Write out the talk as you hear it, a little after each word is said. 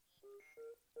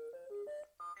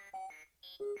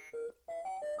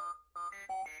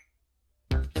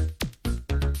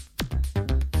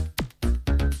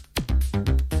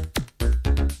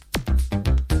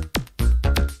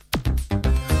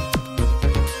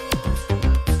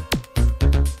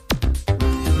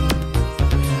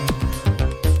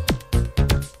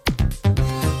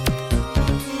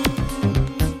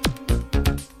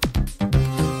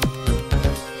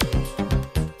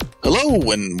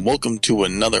and welcome to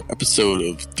another episode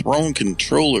of Throne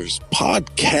Controllers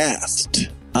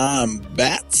Podcast. I'm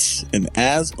Bats, and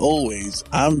as always,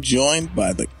 I'm joined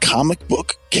by the comic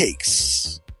book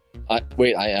case. I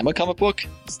am a comic book?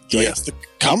 Yes, the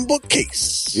comic book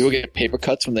case. People get paper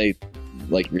cuts when they,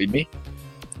 read me?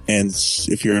 And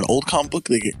if you're an old comic book,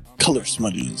 they get color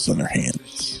smudges on their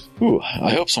hands. Ooh,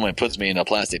 I hope someone puts me in a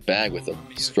plastic bag with a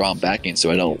strong backing so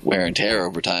I don't wear and tear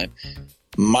over time.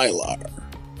 Mylar.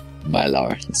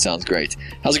 That sounds great.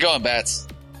 How's it going, Bats?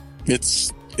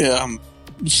 It's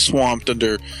swamped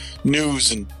under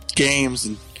news and games,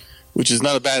 which is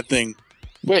not a bad thing.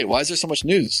 Wait, why is there so much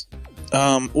news?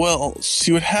 Well,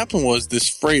 see, what happened was this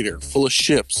freighter full of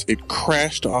ships, it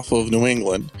crashed off of New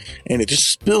England, and it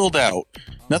just spilled out.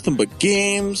 Nothing but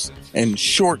games and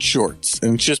shorts,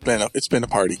 and it's been a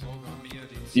party.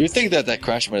 You would think that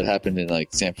crash might have happened in,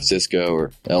 San Francisco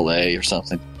or L.A. or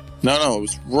something. No, it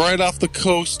was right off the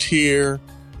coast here,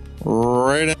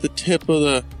 right at the tip of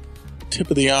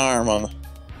the arm on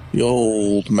the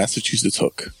old Massachusetts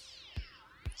hook.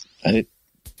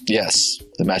 Yes,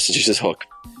 the Massachusetts hook.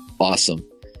 Awesome.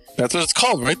 That's what it's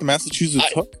called, right? The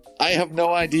Massachusetts hook? I have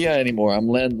no idea anymore. I'm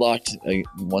landlocked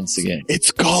once again.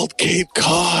 It's called Cape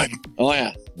Cod. Oh,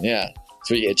 yeah. Yeah. That's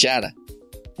where you get chatter.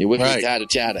 You whip your dad to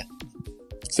chatter.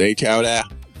 Say chowder.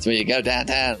 That's where you go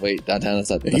downtown. Wait, downtown, that's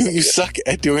not... You suck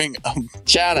at doing...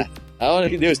 chatter. All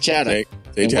you can do is chatter.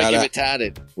 Say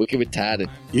chatter. Wicked retarded.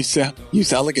 You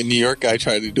sound like a New York guy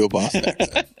trying to do a Boston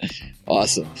accent.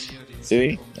 Awesome.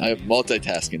 See? I'm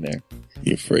multitasking there.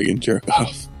 You friggin' jerk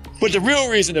off. But the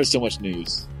real reason there's so much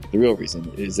news, the real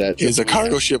reason is that... Is a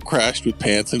cargo ship crashed with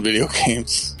pants and video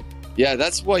games. Yeah,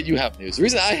 that's why you have news. The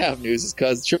reason I have news is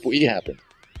because Triple E happened.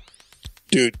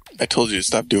 Dude, I told you to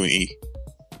stop doing E.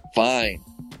 Fine.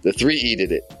 The 3E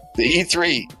did it. The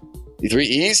E3. The 3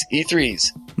 E's?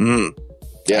 E3s.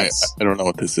 Yes. I don't know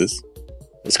what this is.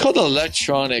 It's called the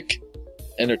Electronic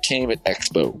Entertainment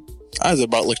Expo. Is it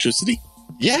about electricity?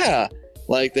 Yeah.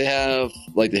 They have,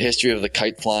 the history of the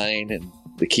kite flying and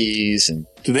the keys. And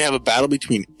do they have a battle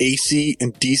between AC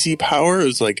and DC power?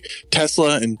 It's like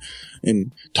Tesla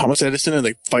and Thomas Edison, are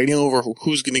they fighting over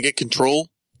who's going to get control?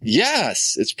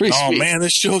 Yes. It's pretty sweet. Oh, man,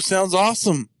 this show sounds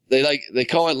awesome. They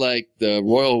call it, the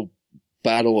Royal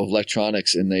Battle of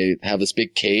Electronics, and they have this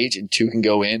big cage, and two can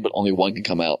go in, but only one can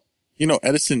come out. You know,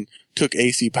 Edison took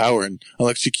AC power and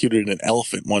electrocuted an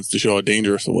elephant once to show how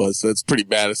dangerous it was. So that's a pretty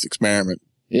badass experiment.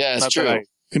 Yeah, it's true. That I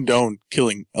condone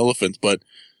killing elephants, but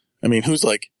I mean, who's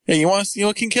like, hey, you want to see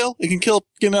what it can kill? It can kill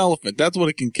an elephant. That's what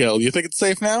it can kill. You think it's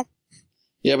safe now?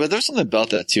 Yeah, but there's something about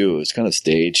that too. It's kind of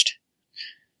staged.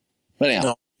 But anyhow.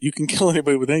 No, you can kill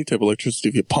anybody with any type of electricity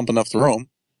if you pump enough through them.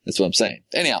 That's what I'm saying.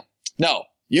 Anyhow, no,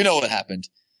 you know what happened.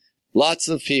 Lots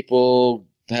of people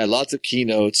had lots of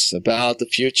keynotes about the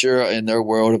future in their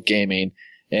world of gaming,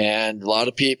 and a lot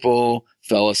of people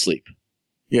fell asleep.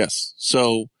 Yes.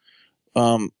 So,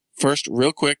 first,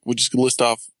 real quick, we're just gonna list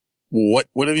off what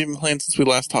have you been playing since we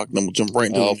last talked, and then we'll jump right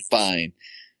into it. Oh, fine.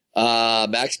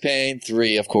 Max Payne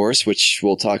 3, of course, which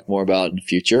we'll talk more about in the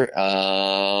future.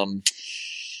 Got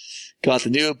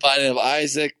the new Binding of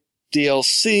Isaac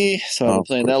DLC, so I've been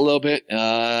playing that a little bit.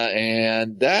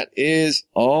 And that is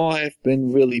all I've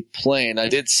been really playing. I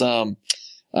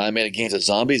made a game of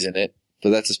zombies in it,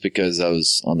 but that's just because I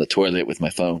was on the toilet with my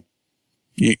phone.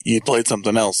 You played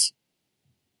something else.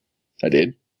 I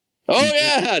did? Oh,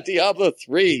 yeah! Diablo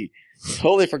 3.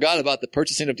 Totally forgot about the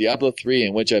purchasing of Diablo 3,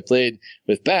 in which I played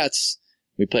with Bats.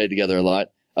 We played together a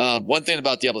lot. One thing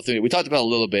about Diablo 3, we talked about it a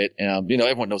little bit, and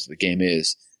everyone knows what the game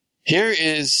is. Here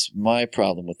is my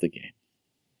problem with the game.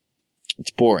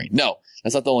 It's boring. No,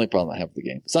 that's not the only problem I have with the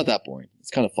game. It's not that boring. It's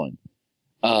kind of fun.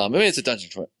 It's a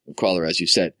dungeon crawler, as you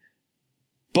said.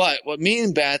 But what me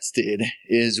and Bats did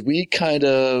is we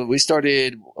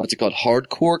started, what's it called,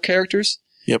 hardcore characters?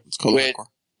 Yep, it's called hardcore.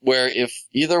 Where if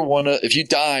you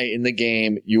die in the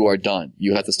game, you are done.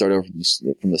 You have to start over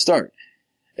from the start.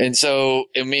 And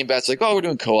me and Bats we're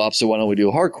doing co-op, so why don't we do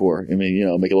hardcore? Make it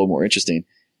a little more interesting.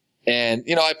 And,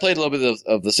 I played a little bit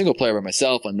of the single player by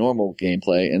myself on normal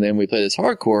gameplay, and then we played this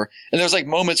hardcore, and there's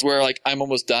moments where I'm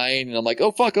almost dying, and I'm like,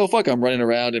 oh fuck, I'm running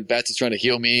around, and Bats is trying to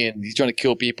heal me, and he's trying to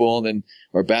kill people,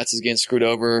 or Bats is getting screwed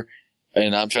over,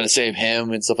 and I'm trying to save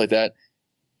him, and stuff like that.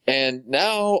 And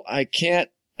now I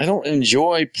don't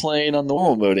enjoy playing on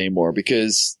normal mode anymore,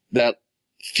 because that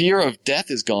fear of death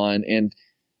is gone, and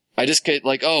I just get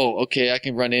oh, okay, I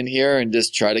can run in here and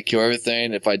just try to kill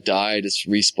everything. If I die, I just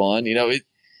respawn.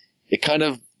 It kind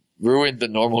of ruined the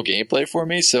normal gameplay for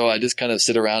me, so I just kind of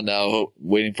sit around now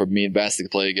waiting for me and Bats to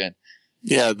play again.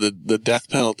 Yeah, the death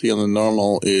penalty on the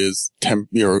normal is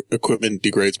your equipment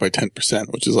degrades by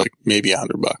 10%, which is like maybe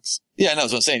 $100. Yeah, no,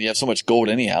 that's what I'm saying. You have so much gold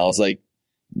anyhow. It's like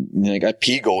I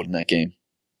pee gold in that game.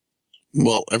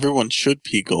 Well, everyone should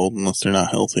pee gold unless they're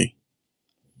not healthy.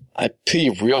 I pee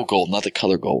real gold, not the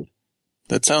color gold.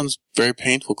 That sounds very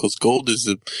painful because gold is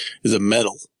a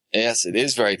metal. Yes, it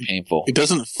is very painful. It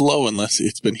doesn't flow unless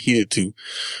it's been heated to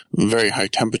very high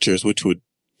temperatures, which would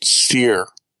sear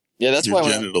that's your why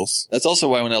genitals. That's also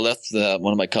why when I left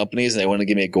one of my companies and they wanted to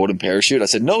give me a golden parachute, I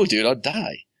said, "No, dude, I'll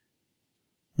die."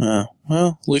 Well,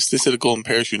 at least they said a golden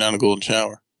parachute, not a golden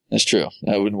shower. That's true.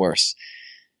 That would have been worse.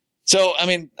 So, I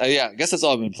mean, I guess that's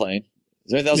all I've been playing.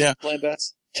 Is there anything else you've been playing,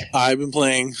 Bats? I've been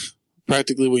playing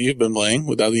practically what you've been playing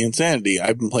without the insanity.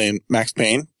 I've been playing Max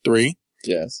Payne 3.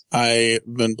 Yes. I've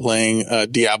been playing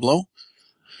Diablo.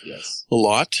 Yes. A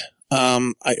lot.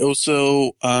 I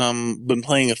also been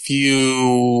playing a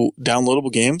few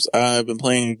downloadable games. I've been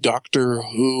playing Doctor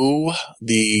Who,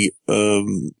 the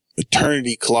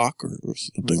Eternity Clock or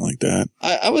something like that.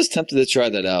 I was tempted to try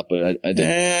that out, but I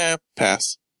didn't.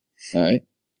 Pass. All right.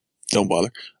 Don't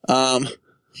bother.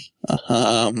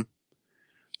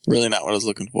 Really not what I was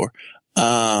looking for.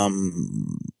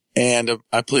 And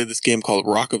I played this game called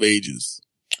Rock of Ages.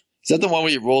 Is that the one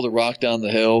where you roll the rock down the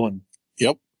hill and?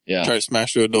 Yep. Yeah. Try to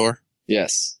smash through a door.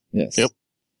 Yes. Yes. Yep.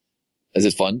 Is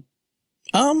it fun?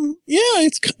 Yeah,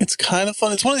 it's kind of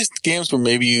fun. It's one of these games where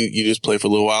maybe you just play for a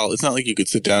little while. It's not like you could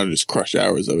sit down and just crush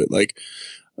hours of it. Like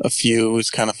a few is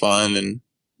kind of fun and,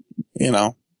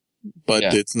 but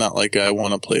it's not like I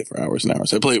want to play for hours and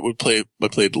hours. I played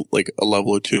like a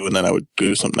level or two and then I would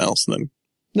do something else and then.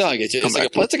 No, I get you. It's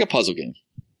like a puzzle game.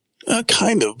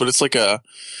 Kind of, but it's like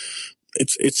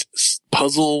it's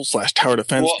puzzle / tower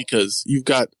defense because you've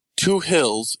got two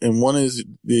hills and one is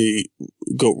the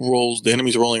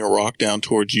enemy's rolling a rock down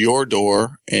towards your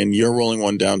door and you're rolling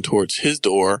one down towards his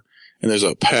door and there's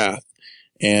a path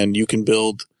and you can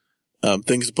build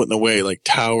things to put in the way like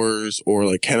towers or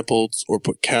like catapults or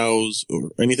put cows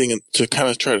or anything to kind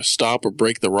of try to stop or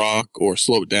break the rock or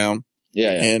slow it down.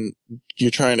 Yeah. And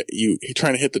you're trying to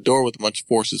hit the door with as much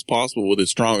force as possible with the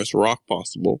strongest rock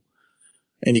possible.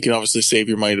 And you can obviously save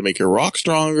your money to make your rock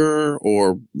stronger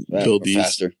or build these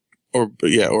faster. Or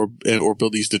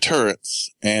build these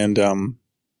deterrents. And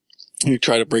you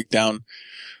try to break down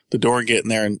the door and get in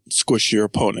there and squish your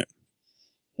opponent.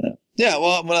 Yeah,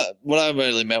 well, what I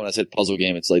really meant when I said puzzle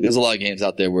game, it's like there's a lot of games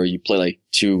out there where you play like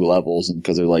 2 levels, and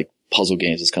because they're like puzzle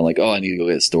games, it's kind of like, oh, I need to go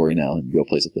get a story now and go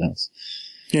play something else.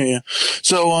 Yeah.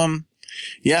 So, I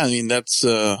mean, that's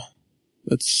the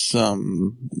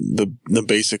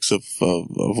basics of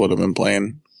what I've been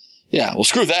playing. Yeah, well,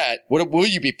 screw that. What will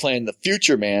you be playing in the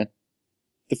future, man?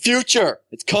 The future!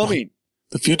 It's coming!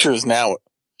 The future is now.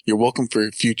 You're welcome for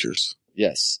your futures.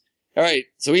 Yes. All right,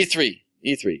 so E3.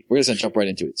 We're just going to jump right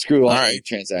into it. Screw all right.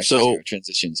 Transactions or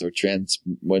transitions or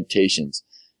transmutations.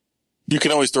 You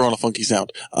can always throw on a funky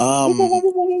sound.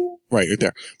 Right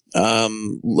there.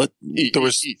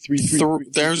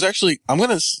 There's actually, I'm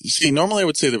going to see, normally I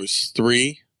would say there was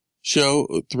 3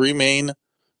 main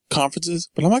conferences,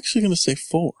 but I'm actually going to say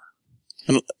 4.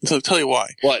 And so I'll tell you why.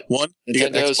 What? One, you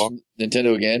got Xbox.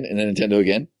 Nintendo again, and then Nintendo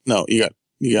again? No, you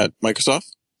got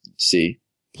Microsoft. C.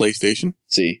 PlayStation.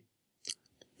 C.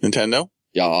 Nintendo.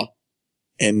 Yeah.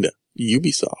 And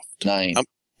Ubisoft. 9.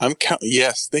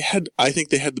 Yes, I think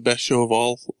they had the best show of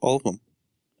all of them.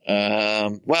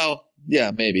 Well,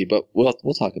 yeah, maybe, but we'll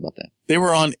talk about that. They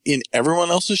were on in everyone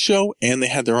else's show, and they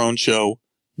had their own show.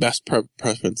 Best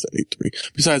preference at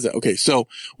E3. Besides that, okay, so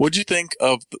what'd you think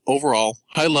of the overall,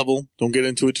 high level, don't get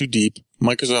into it too deep,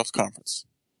 Microsoft's conference?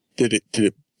 Did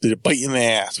it bite you in the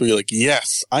ass? Where you're like,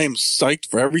 yes, I am psyched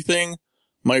for everything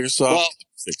Microsoft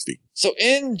 60. So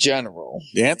in general,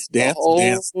 dance.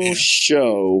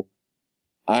 Show,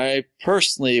 I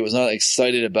personally was not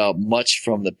excited about much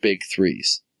from the big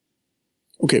 3s.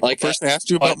 Okay, first I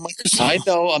asked you about Microsoft. I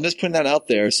know, I'm just putting that out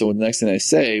there, so the next thing I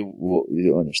say,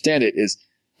 you'll understand it, is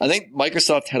I think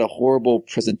Microsoft had a horrible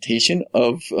presentation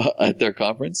of at their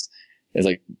conference. It's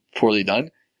like poorly done.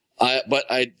 But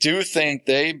I do think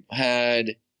they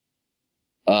had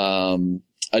a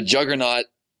juggernaut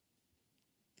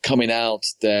coming out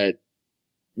that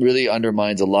really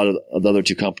undermines a lot of the other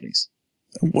 2 companies.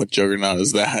 What juggernaut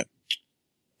is that?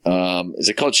 Is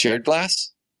it called Shared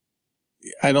Glass?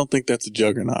 I don't think that's a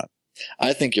juggernaut.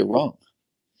 I think you're wrong.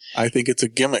 I think it's a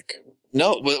gimmick.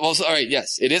 No, well, all right,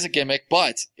 yes, it is a gimmick,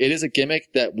 but it is a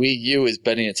gimmick that Wii U is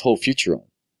betting its whole future on.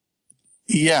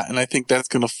 Yeah, and I think that's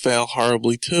going to fail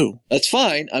horribly too. That's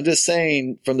fine. I'm just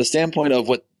saying, from the standpoint of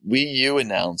what Wii U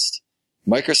announced,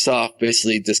 Microsoft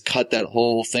basically just cut that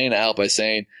whole thing out by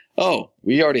saying, Oh,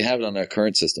 we already have it on our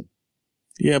current system.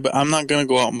 Yeah, but I'm not going to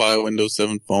go out and buy a Windows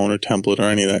 7 phone or template or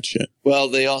any of that shit. Well,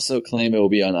 they also claim it will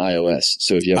be on iOS.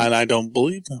 So if you have, And I don't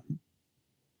believe them.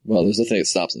 well, there's nothing that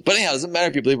stops it. But anyhow, it doesn't matter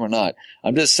if you believe it or not.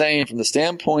 I'm just saying, from the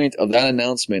standpoint of that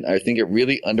announcement, I think it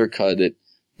really undercut the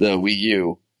Wii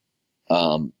U.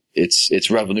 Its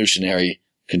revolutionary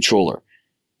controller.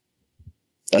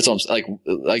 That's what I'm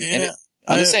like. Yeah,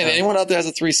 I'm just saying, anyone out there has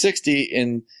a 360,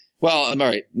 and well, I'm all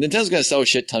right. Nintendo's going to sell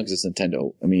shit tons because it's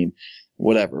Nintendo. I mean,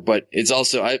 whatever. But it's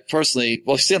also, I personally,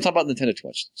 well, see, I'm talking about Nintendo too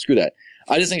much. Screw that.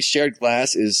 I just think shared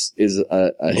glass is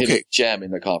a hidden gem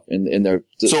in their.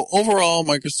 So overall,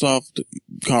 Microsoft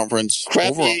conference,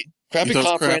 crappy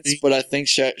conference, but I think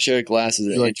shared glass is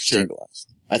interesting. Shared glass.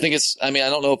 I think it's. I mean, I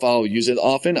don't know if I'll use it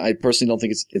often. I personally don't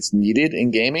think it's needed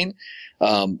in gaming.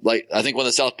 Like I think one of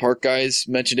the South Park guys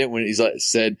mentioned it when he's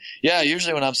said, "Yeah,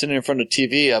 usually when I'm sitting in front of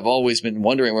TV, I've always been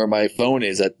wondering where my phone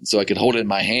is so I could hold it in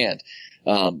my hand."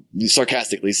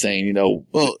 Sarcastically saying,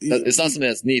 well, it's not something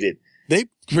that's needed. They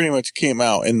pretty much came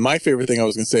out, and my favorite thing I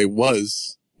was going to say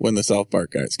was when the South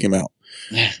Park guys came out.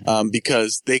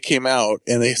 Because they came out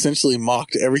and they essentially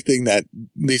mocked everything that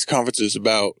these conferences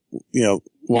about,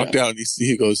 walked out and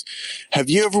he goes, have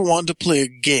you ever wanted to play a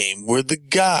game where the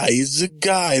guy is a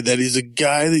guy that is a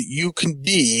guy that you can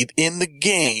beat in the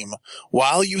game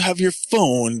while you have your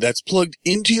phone that's plugged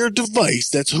into your device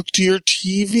that's hooked to your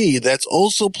TV that's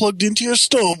also plugged into your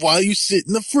stove while you sit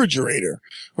in the refrigerator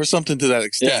or something to that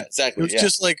extent. Yeah, exactly. It was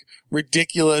just like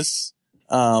ridiculous,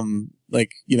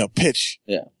 pitch.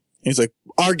 Yeah. And he's like,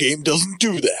 our game doesn't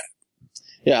do that.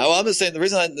 Yeah, well, I'm just saying the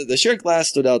reason the shared glass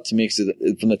stood out to me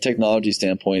from the technology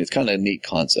standpoint, it's kind of a neat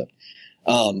concept.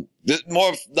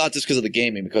 More not just because of the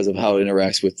gaming, because of how it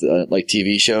interacts with like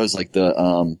TV shows, like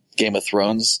the Game of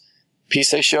Thrones piece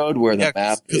they showed, where the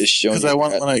map is shown.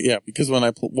 Because when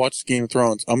I watch Game of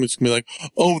Thrones, I'm just gonna be like,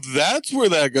 oh, that's where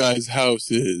that guy's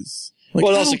house is. Like,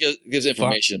 well, it also gives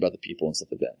information about the people and stuff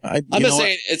like that. I'm just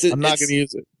saying, I'm not gonna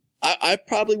use it. I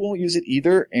probably won't use it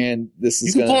either, and this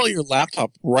is. You can pull out your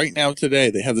laptop right now today.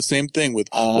 They have the same thing with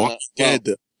Walking Dead,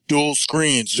 the dual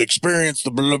screens, experience the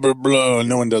blah blah blah.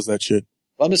 No one does that shit.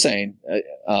 I'm just saying,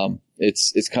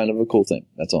 it's kind of a cool thing.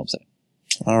 That's all I'm saying.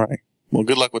 All right. Well,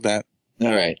 good luck with that. All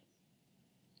right.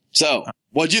 So,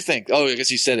 what'd you think? Oh, I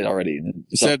guess you said it already.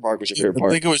 South Park was your favorite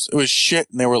part. I think it was shit,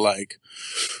 and they were like,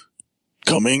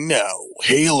 coming now,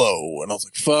 Halo. And I was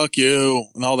like, fuck you,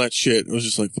 and all that shit. It was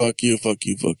just like, fuck you, fuck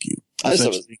you, fuck you. I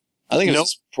think it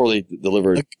was poorly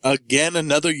delivered. Again,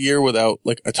 another year without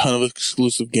like a ton of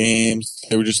exclusive games.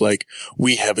 They were just like,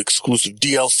 we have exclusive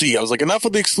DLC. I was like, enough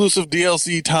of the exclusive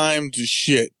DLC time to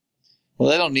shit. Well,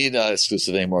 they don't need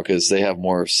exclusive anymore because they have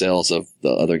more sales of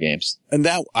the other games. And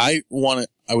that I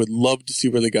would love to see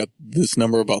where they got this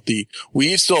number about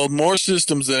we sold more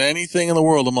systems than anything in the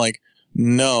world. I'm like,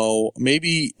 no,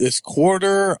 maybe this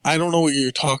quarter. I don't know what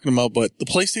you're talking about, but the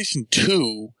PlayStation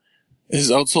 2 has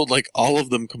outsold like all of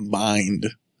them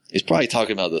combined. He's probably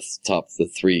talking about the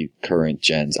three current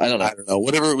gens. I don't know.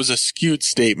 Whatever, it was a skewed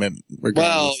statement.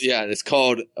 Regardless. Well, yeah, it's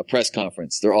called a press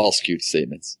conference. They're all skewed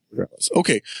statements. Regardless.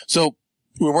 Okay, so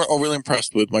we weren't really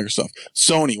impressed with Microsoft.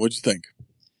 Sony, what'd you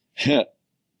think?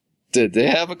 Did they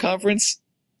have a conference?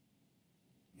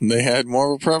 They had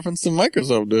more of a preference than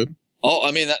Microsoft did. Oh,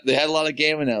 I mean, they had a lot of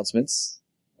game announcements.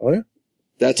 Oh, yeah?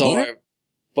 That's all right.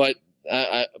 But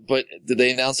did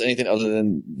they announce anything other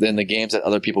than the games that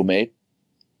other people made?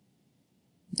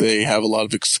 They have a lot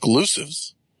of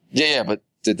exclusives. Yeah, but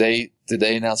did they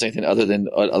announce anything other than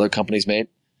what other companies made?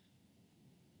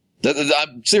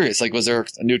 I'm serious. Like, was there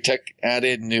a new tech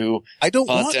added, new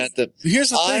content?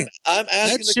 Here's the thing. I'm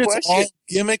asking the question. All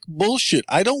gimmick bullshit.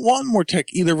 I don't want more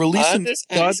tech. Either release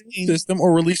a goddamn system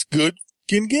or release good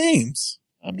games.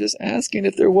 I'm just asking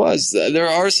if there was. There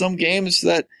are some games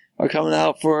that are coming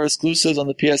out for exclusives on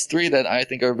the PS3 that I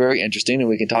think are very interesting, and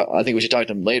we can talk. I think we should talk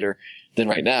to them later than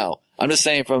right now. I'm just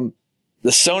saying from the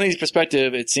Sony's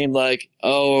perspective, it seemed like,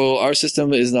 oh, our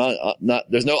system is not.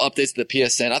 There's no updates to the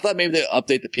PSN. I thought maybe they'd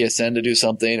update the PSN to do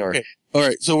something. Or okay. All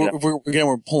right, so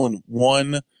we're pulling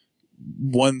one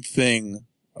thing.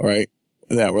 All right,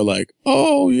 that we're like,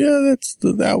 oh yeah, that's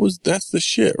the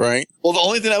shit, right? Well, the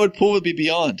only thing I would pull would be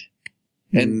Beyond.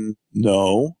 And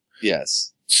no.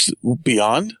 Yes.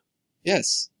 Beyond?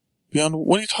 Yes. Beyond?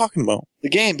 What are you talking about? The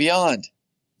game Beyond.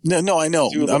 No, I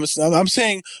know. I'm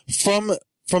saying from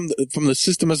the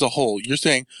system as a whole. You're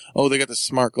saying, oh, they got the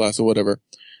smart glass or whatever.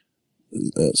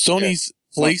 Sony's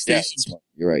PlayStation. Yeah,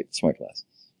 you're right. Smart glass.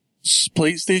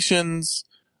 PlayStation's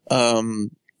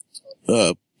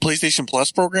PlayStation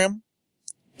Plus program.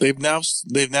 They've now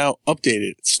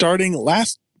updated starting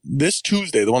this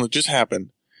Tuesday, the one that just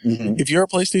happened. Mm-hmm. If you're a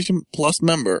PlayStation Plus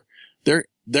member, they're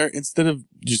instead of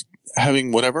just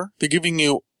having whatever, they're giving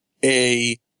you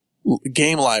a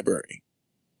game library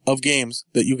of games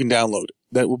that you can download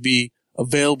that will be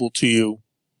available to you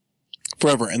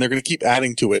forever, and they're going to keep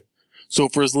adding to it. So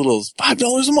for as little as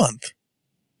 $5 a month,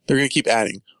 they're going to keep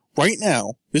adding. Right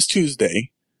now, this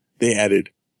Tuesday, they added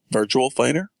Virtual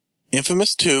Fighter,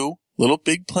 Infamous 2, Little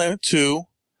Big Planet 2,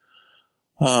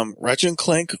 Ratchet and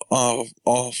Clank, 4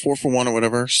 for 1 or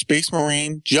whatever, Space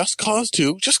Marine, Just Cause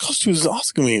 2. Just Cause 2 is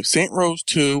awesome game. Saint Rose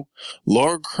 2,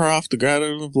 Lara Croft, The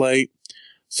Guardian of Light,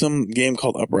 some game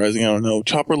called Uprising, I don't know,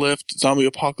 Chopper Lift, Zombie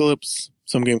Apocalypse,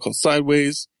 some game called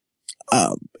Sideways.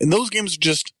 And those games are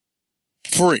just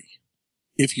free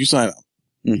if you sign up.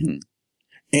 Mm-hmm.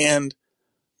 And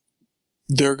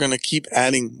they're going to keep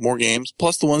adding more games,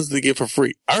 plus the ones they give for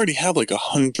free. I already have like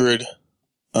 100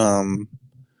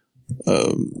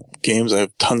 games. I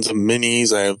have tons of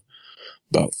minis. I have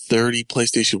about 30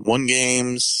 PlayStation 1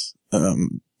 games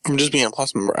from just being a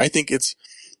Plus member. I think it's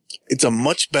a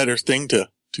much better thing to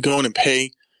go in and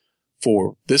pay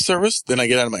for this service than I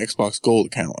get out of my Xbox Gold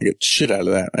account. I get shit out of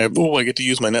that. I get to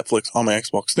use my Netflix on my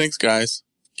Xbox. Thanks, guys.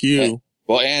 Thank you.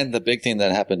 And the big thing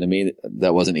that happened to me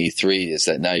that wasn't E3 is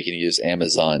that now you can use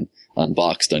Amazon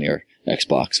Unboxed on your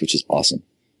Xbox, which is awesome.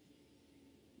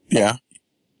 Yeah.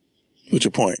 What's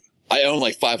your point? I own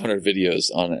like 500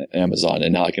 videos on Amazon,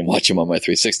 and now I can watch them on my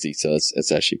 360, so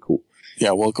it's actually cool.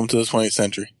 Yeah, welcome to the 20th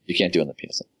century. You can't do it on the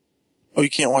PSN. Oh, you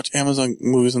can't watch Amazon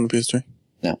movies on the PS3?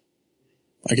 No.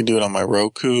 I can do it on my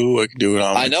Roku. I can do it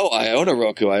on I know. I own a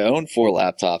Roku. I own 4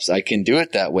 laptops. I can do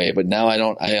it that way, but now I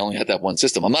don't. I only have that one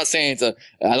system. I'm not saying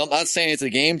I'm not saying it's a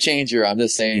game changer. I'm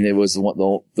just saying it was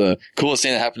the coolest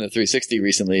thing that happened to 360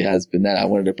 recently has been that. I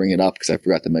wanted to bring it up because I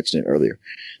forgot to mention it earlier.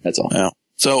 That's all. Yeah.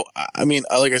 So, I mean,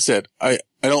 like I said, I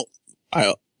don't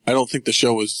think the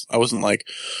show was, I wasn't like,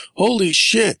 holy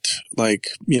shit, like,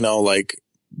 like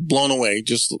blown away,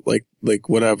 just like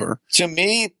whatever. To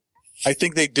me, I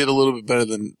think they did a little bit better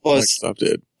than Microsoft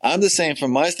did. I'm just saying, from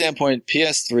my standpoint,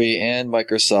 PS3 and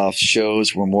Microsoft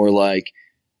shows were more like,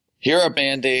 here are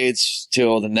Band-Aids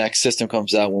till the next system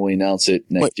comes out when we announce it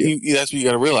next year. That's what you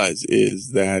got to realize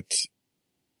is that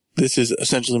this is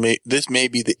essentially, this may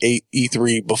be the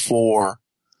E3 before.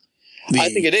 I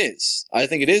think it is. I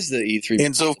think it is the E3.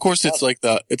 And so, of course, it's like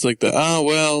the, oh,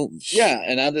 well. Yeah.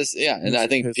 And and I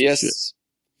think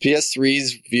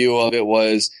PS3's view of it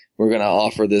was, we're going to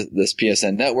offer this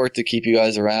PSN network to keep you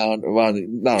guys around. Well,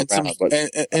 not around, but.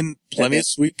 And plenty of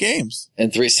sweet games.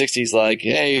 And 360's like,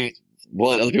 hey,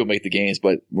 we'll let other people make the games,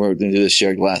 but we're going to do this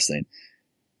shared glass thing.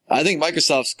 I think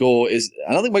Microsoft's goal is,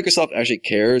 I don't think Microsoft actually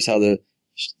cares how the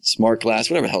smart glass,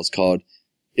 whatever the hell it's called,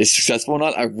 is successful or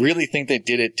not. I really think they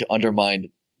did it to undermine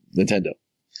Nintendo.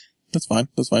 That's fine.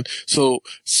 So,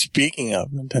 speaking of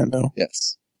Nintendo.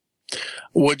 Yes.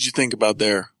 What'd you think about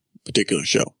their particular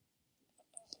show?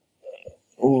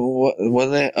 What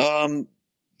they,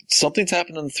 something's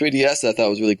happened on the 3DS that I thought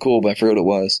was really cool, but I forgot what it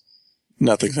was.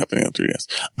 Nothing's happening on 3DS.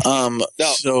 No,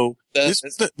 so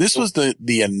this was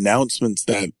the announcements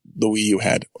that the Wii U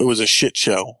had. It was a shit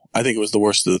show. I think it was the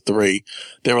worst of the 3.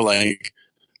 They were like,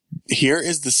 here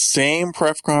is the same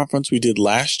press conference we did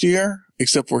last year,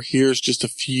 except for here's just a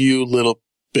few little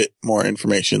bit more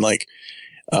information. Like,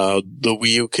 the Wii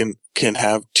U can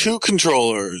have 2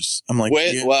 controllers. I'm like,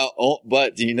 wait, yeah. Well,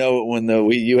 but do you know when the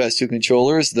Wii U has 2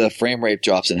 controllers, the frame rate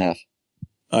drops in half?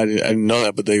 I didn't know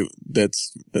that, but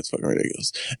that's fucking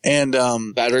ridiculous. And,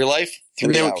 battery life, 3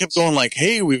 and they hours. kept going like,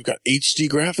 hey, we've got HD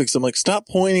graphics. I'm like, stop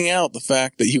pointing out the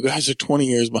fact that you guys are 20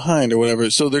 years behind or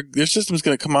whatever. So their system's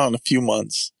going to come out in a few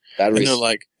months. Batteries.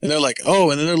 And they're like,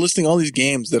 oh, and then they're listing all these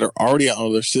games that are already on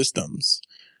other systems.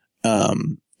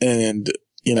 And,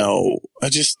 I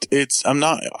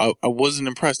wasn't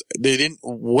impressed.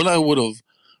 What I would have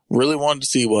really wanted to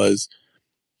see was,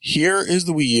 here is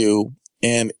the Wii U,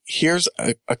 and here's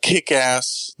a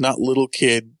kick-ass, not little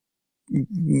kid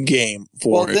game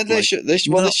for it. Then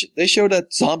they showed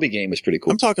that zombie game was pretty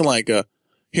cool. I'm talking like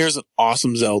here's an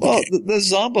awesome Zelda game. The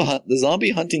zombie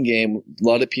hunting game, a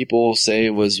lot of people say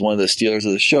was one of the stealers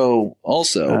of the show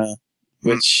also.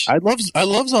 Which I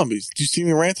love zombies. Do you see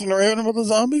me ranting and raving about the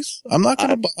zombies? I'm not going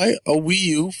to buy a Wii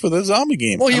U for the zombie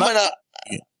game. Well, might not.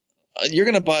 You're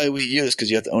going to buy a Wii U because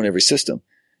you have to own every system.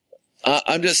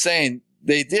 I'm just saying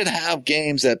they did have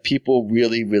games that people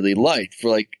really, really liked.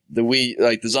 For like the Wii,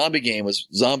 like the zombie game was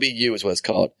Zombie U is what it's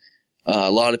called.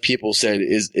 A lot of people said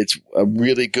it's a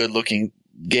really good looking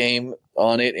game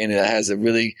on it, and it has a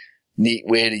really neat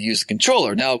way to use the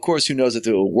controller. Now, of course, who knows if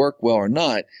it will work well or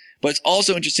not? But it's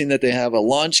also interesting that they have a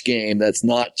launch game that's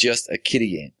not just a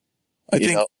kiddie game. I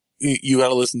think you got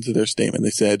to listen to their statement.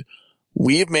 They said,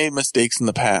 "We have made mistakes in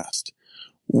the past.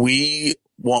 We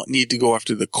need to go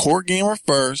after the core gamer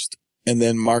first and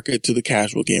then market to the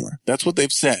casual gamer." That's what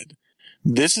they've said.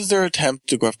 This is their attempt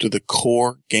to go after the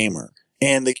core gamer.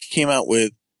 And they came out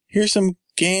with, here's some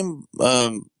game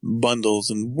bundles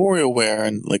and WarioWare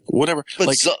and like whatever. But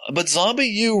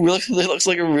ZombiU really looks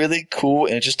like a really cool,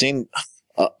 interesting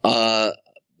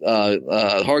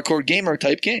hardcore gamer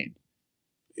type game.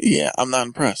 Yeah, I'm not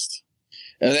impressed.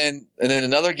 And then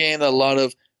another game that a lot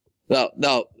of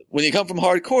now when you come from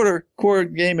core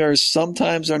gamers,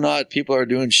 sometimes they're not people are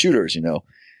doing shooters, you know.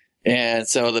 And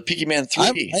so the Pikmin 3.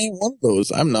 I ain't one of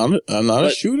those. I'm not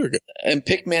a shooter guy. And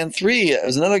Pikmin 3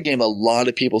 is another game a lot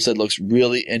of people said looks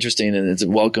really interesting, and it's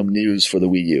welcome news for the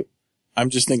Wii U. I'm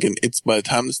just thinking by the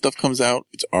time this stuff comes out,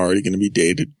 it's already going to be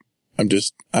dated. I'm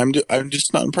just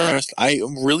not impressed. I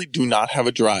really do not have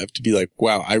a drive to be like,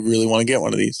 wow, I really want to get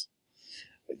one of these.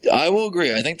 I will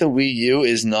agree. I think the Wii U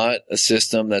is not a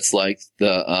system that's like the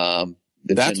Nintendo.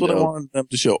 That's what I wanted them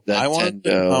to show. I wanted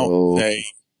them to say,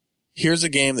 here's a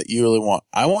game that you really want.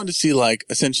 I wanted to see like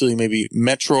essentially maybe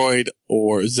Metroid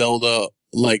or Zelda,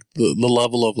 like the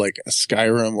level of like a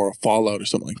Skyrim or a Fallout or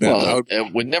something like that. Well,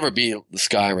 it would never be the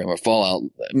Skyrim or Fallout.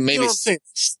 Maybe you know what I'm saying?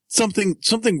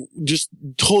 Something just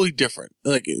totally different,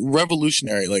 like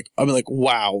revolutionary. Like I mean, like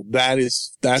wow,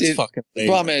 that's fucking amazing. The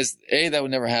problem is, that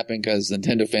would never happen because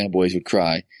Nintendo fanboys would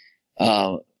cry.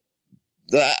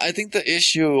 I think the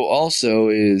issue also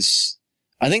is,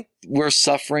 I think we're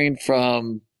suffering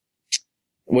from,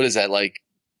 what is that like?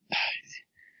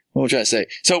 What am I trying to say?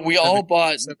 So we've all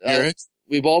bought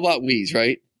Wiis,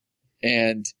 right?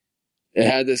 And it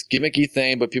had this gimmicky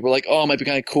thing, but people were like, oh, it might be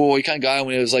kind of cool. You kind of got it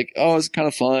when it was like, oh, it's kind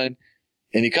of fun.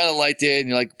 And you kind of liked it, and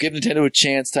you're like, give Nintendo a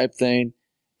chance type thing.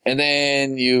 And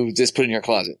then you just put it in your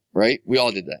closet, right? We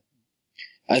all did that.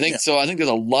 I think there's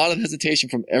a lot of hesitation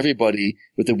from everybody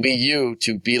with the Wii U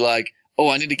to be like, oh,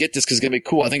 I need to get this because it's going to be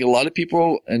cool. I think a lot of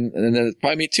people, and then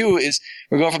probably me too, is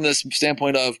we're going from this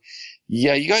standpoint of,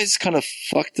 yeah, you guys kind of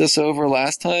fucked us over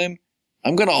last time.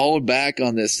 I'm going to hold back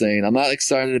on this thing. I'm not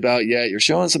excited about it yet. You're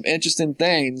showing some interesting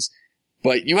things,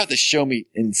 but you have to show me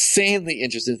insanely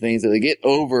interesting things that get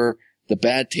over the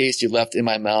bad taste you left in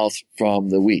my mouth from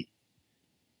the Wii.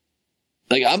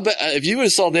 Like, if you would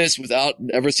have saw this without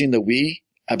ever seeing the Wii,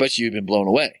 I bet you'd been blown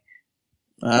away.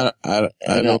 I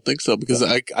don't think so, because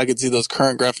I can see those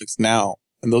current graphics now,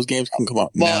 and those games can come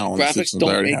out now. Graphics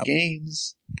don't make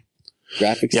games.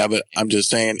 Graphics. Yeah, but I'm just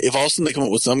saying, if all of a sudden they come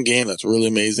up with some game that's really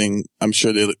amazing, I'm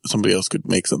sure somebody else could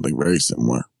make something very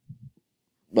similar.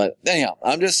 But anyhow,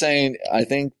 I'm just saying, I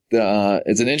think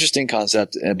it's an interesting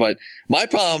concept. But my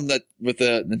problem with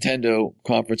the Nintendo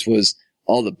conference was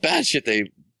all the bad shit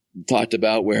they talked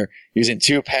about, where using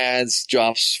 2 pads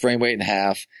drops frame rate in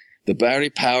half. The battery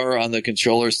power on the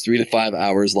controller is 3 to 5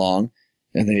 hours long,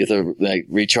 and then you have to like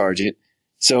recharge it.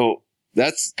 So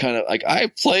that's kind of like,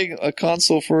 I play a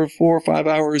console for 4 or 5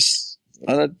 hours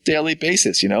on a daily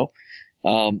basis, you know?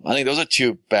 I think those are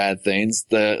 2 bad things.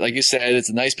 Like you said, it's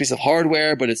a nice piece of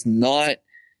hardware, but it's not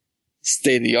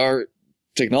state of the art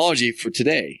technology for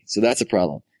today. So that's a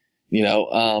problem. You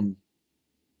know,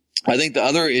 I think the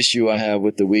other issue I have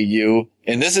with the Wii U,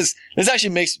 and this actually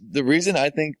makes the reason I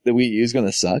think the Wii U is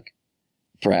going to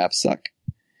perhaps suck,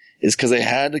 is because they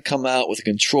had to come out with a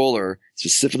controller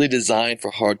specifically designed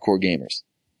for hardcore gamers.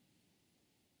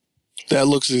 That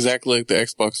looks exactly like the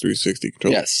Xbox 360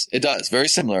 controller. Yes, it does. Very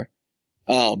similar.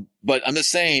 But I'm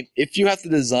just saying, if you have to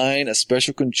design a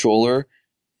special controller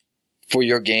for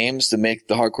your games to make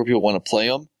the hardcore people want to play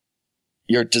them,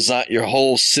 your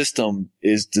whole system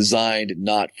is designed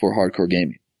not for hardcore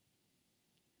gaming.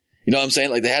 You know what I'm saying?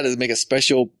 Like, they had to make a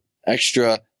special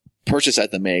extra purchase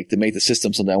at to make the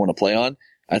system something I want to play on.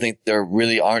 I think they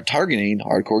really aren't targeting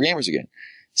hardcore gamers again.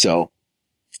 So,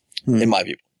 in my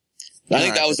view, I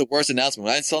think that was the worst announcement.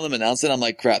 When I saw them announce it, I'm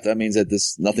like, crap, that means that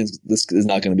this is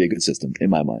not going to be a good system in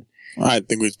my mind. I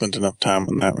think we spent enough time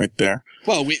on that right there.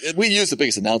 Well, we used the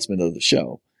biggest announcement of the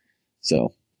show.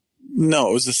 So. No,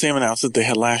 it was the same announcement they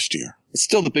had last year. It's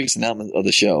still the biggest announcement of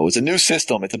the show. It's a new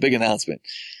system. It's a big announcement.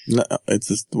 No, it's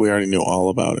just, we already knew all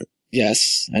about it.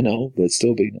 Yes, I know, but it's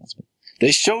still a big announcement.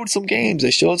 They showed some games.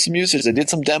 They showed some users. They did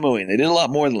some demoing. They did a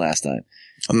lot more than last time.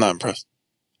 I'm not impressed.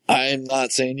 I'm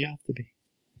not saying you have to be.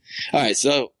 All right,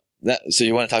 so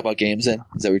you want to talk about games then?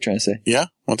 Is that what you're trying to say? Yeah,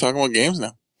 we're talking about games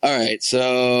now. All right,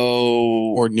 so...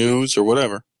 Or news or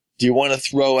whatever. Do you want to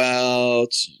throw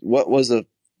out... What was the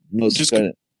most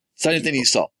exciting thing you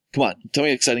saw? Come on, tell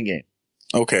me an exciting game.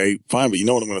 Okay, fine, but you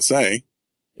know what I'm going to say.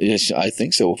 Yes, I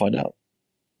think so. We'll find out.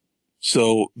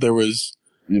 So there was...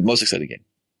 The most exciting game.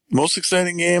 Most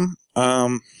exciting game?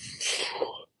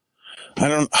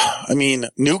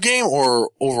 New game or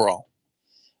overall?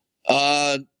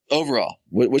 Overall,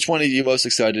 which one are you most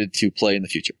excited to play in the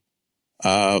future?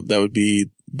 That would be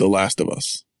The Last of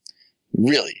Us.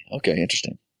 Really? Okay,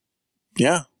 interesting.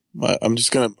 Yeah, I'm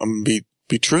gonna be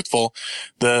truthful.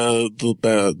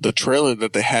 The trailer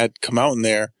that they had come out in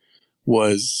there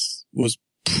was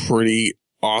pretty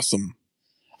awesome.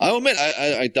 I'll admit,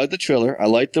 I dug the trailer. I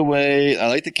like the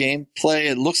gameplay.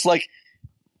 It looks like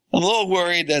I'm a little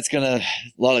worried that's a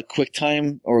lot of quick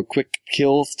time or quick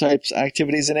kills types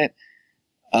activities in it.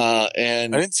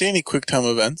 And I didn't see any quick time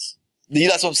events.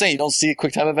 That's what I'm saying. You don't see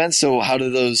quick time events. So how do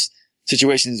those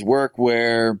situations work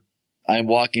where I'm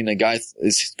walking, a guy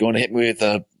is going to hit me with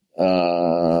a,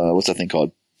 what's that thing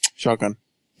called? Shotgun.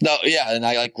 No, yeah. And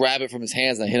I grab it from his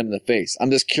hands and I hit him in the face.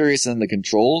 I'm just curious on the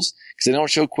controls because they don't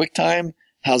show quick time.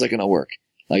 How's that going to work?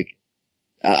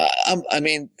 I'm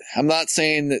not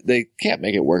saying that they can't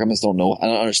make it work. I just don't know. I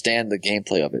don't understand the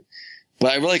gameplay of it,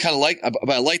 but I really kind of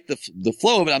I like the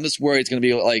flow of it. I'm just worried it's going to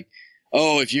be like,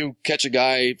 oh, if you catch a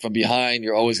guy from behind,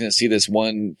 you're always going to see this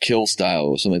one kill style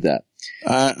or something like that.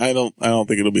 I don't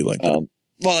think it'll be like that.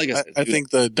 Well, I guess I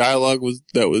think the dialogue was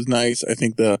nice. I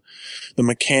think the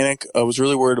mechanic, I was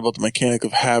really worried about the mechanic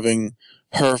of having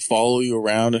her follow you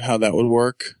around and how that would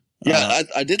work. Yeah,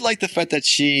 I did like the fact that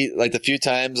she, like the few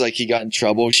times like he got in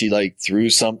trouble, she like threw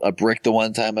a brick the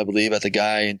one time, I believe, at the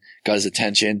guy and got his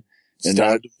attention. And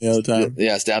stabbed him the other time.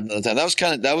 Yeah, stabbed him the other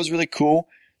time. That was really cool.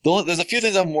 There's a few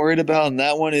things I'm worried about, and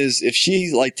that one is if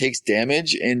she like takes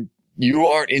damage and you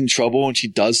aren't in trouble and she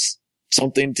does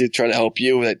something to try to help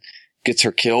you that gets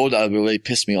her killed, that would really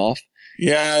piss me off.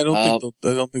 Yeah, I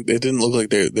don't think they didn't look like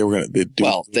they were gonna do.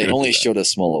 Well, they only showed a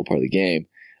small little part of the game.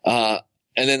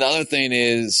 And then the other thing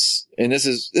is, and this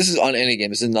is on any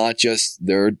game. This is not just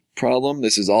their problem.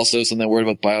 This is also something I'm worried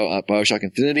about BioShock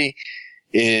Infinity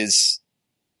is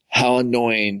how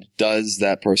annoying does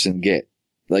that person get?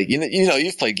 Like,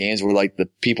 you've played games where like the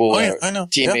people, I know.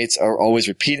 Teammates are always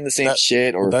repeating the same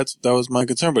shit or. That was my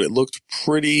concern, but it looked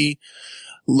pretty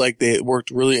like they worked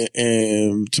really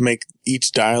to make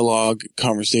each dialogue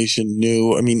conversation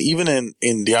new. I mean, even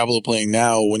in Diablo playing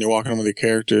now, when you're walking around with your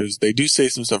characters, they do say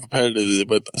some stuff repetitively,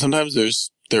 but sometimes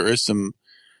there is some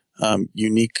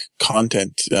unique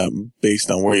content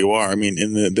based on where you are. I mean,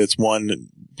 that's one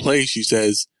place she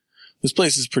says, "This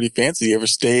place is pretty fancy. You ever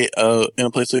stay in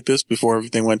a place like this before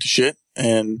everything went to shit?"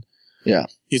 And yeah,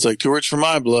 he's like, "Too rich for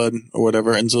my blood," or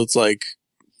whatever. And so it's like,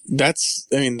 that's.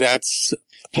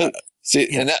 See,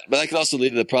 yeah. But that could also lead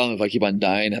to the problem if I keep on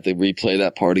dying, have to replay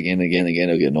that part again and again and again.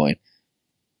 It'll get annoying.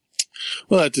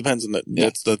 Well, that depends on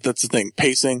that's the thing.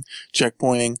 Pacing,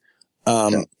 checkpointing.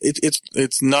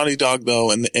 It's Naughty Dog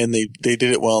though, and they did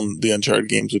it well in the Uncharted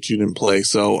games, which you didn't play.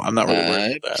 So I'm not really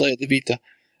worried about that. I played the Vita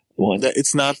one.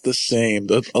 It's not the same.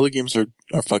 The other games are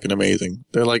fucking amazing.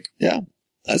 They're like, yeah,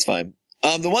 that's fine.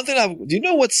 The one thing do you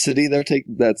know what city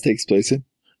that takes place in?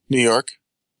 New York.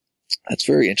 That's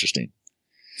very interesting.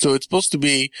 So it's supposed to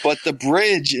be, but the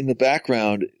bridge in the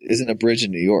background isn't a bridge in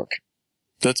New York.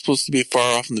 That's supposed to be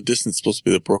far off in the distance. It's supposed to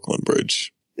be the Brooklyn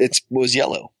Bridge. It was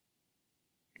yellow.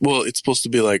 Well, it's supposed to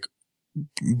be like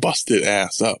busted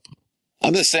ass up.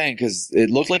 I'm just saying because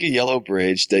it looked like a yellow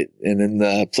bridge. And then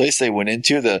the place they went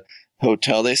into, the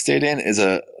hotel they stayed in, is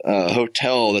a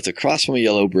hotel that's across from a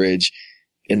yellow bridge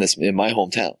in my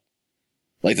hometown,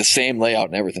 like the same layout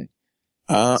and everything.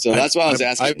 So that's why I was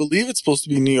asking. I believe it's supposed to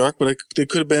be New York, but they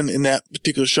could have been in that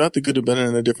particular shot. They could have been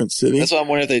in a different city. That's why I'm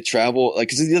wondering if they travel, like,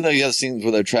 because you have scenes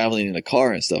where they're traveling in a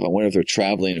car and stuff. I wonder if they're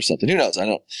traveling or something. Who knows? I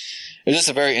don't. It's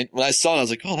just when I saw it, I was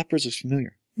like, oh, that bridge looks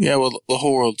familiar. Yeah, well, the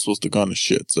whole world's supposed to have gone to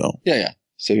shit, so. Yeah.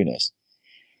 So who knows?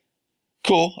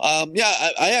 Cool.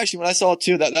 I actually, when I saw it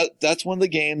too, that's one of the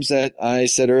games that I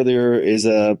said earlier is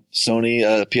a Sony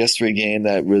PS3 game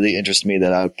that really interests me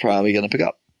that I'm probably going to pick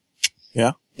up.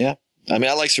 Yeah. Yeah. I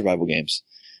mean, I like survival games.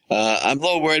 I'm a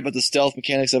little worried about the stealth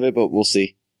mechanics of it, but we'll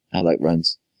see how that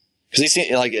runs. Because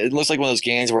it looks like one of those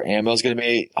games where ammo is going to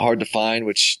be hard to find,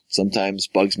 which sometimes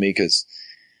bugs me because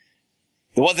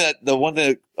the one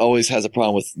that always has a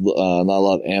problem with not a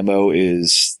lot of ammo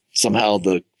is somehow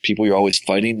the people you're always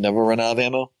fighting never run out of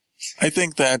ammo. I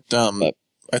think that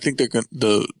I think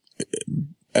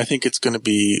it's going to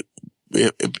be.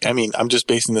 I mean, I'm just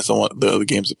basing this on what the other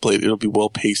games I've played. It'll be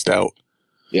well paced out.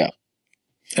 Yeah.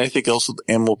 I think also the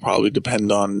ammo will probably depend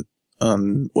on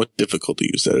what difficulty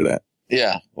you set it at.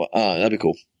 Yeah. Well, that'd be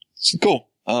cool. Cool.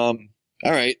 All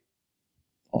right.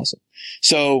 Awesome.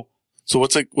 So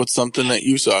what's something that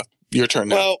you saw? Your turn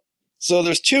now. Well, so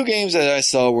there's two games that I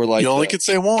saw were like. You only could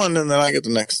say one and then I get the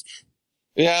next.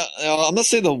 Yeah. I'm going to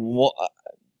say the one.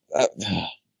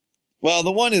 well,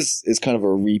 the one is kind of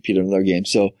a repeat of another game.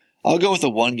 So I'll go with the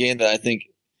one game that I think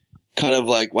kind of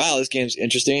like, wow, this game's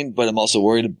interesting, but I'm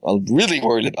really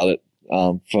worried about it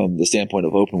from the standpoint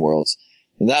of open worlds.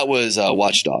 And that was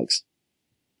Watch Dogs.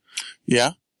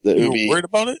 Yeah? The You were worried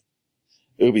about it?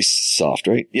 Ubisoft,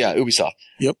 right? Yeah, Ubisoft.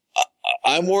 Yep.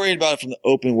 I'm worried about it from the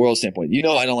open world standpoint. You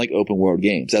know, I don't like open world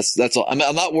games. That's all. I'm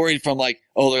not worried from like,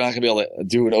 oh, they're not going to be able to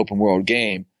do an open world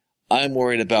game. I'm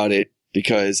worried about it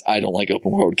because I don't like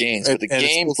open world games. But the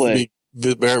gameplay,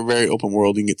 very, very open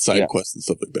world. You can get side quests and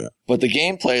stuff like that. But the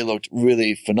gameplay looked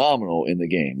really phenomenal in the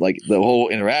game. Like the whole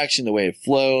interaction, the way it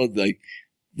flowed, like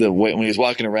the way when he was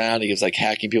walking around, he was like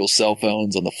hacking people's cell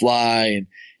phones on the fly and.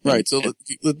 Right. So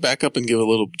let's back up and give a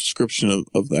little description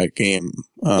of that game.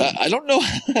 I don't know.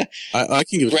 I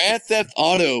can give Grand Theft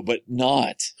Auto, but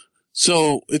not.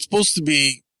 So it's supposed to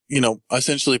be,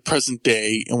 essentially present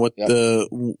day, and what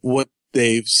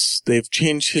they've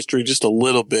changed history just a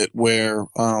little bit. Where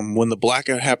when the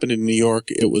blackout happened in New York,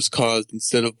 it was caused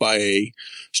instead of by a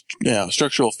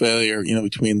structural failure,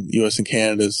 between U.S. and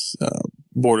Canada's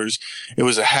borders, it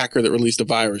was a hacker that released a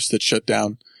virus that shut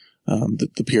down.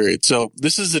 The period. So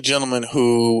this is a gentleman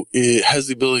who has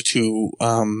the ability to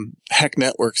hack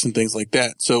networks and things like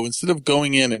that. So instead of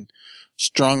going in and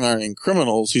strong-arming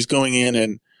criminals, he's going in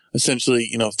and essentially,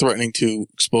 threatening to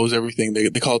expose everything. They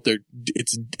call it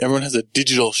everyone has a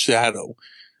digital shadow.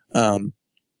 From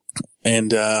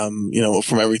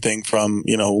everything from,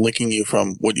 linking you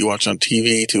from what you watch on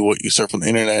TV to what you surf on the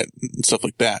internet and stuff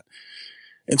like that.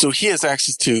 And so he has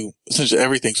access to essentially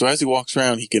everything. So as he walks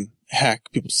around, he can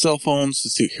hack people's cell phones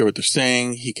to hear what they're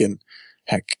saying. He can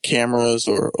hack cameras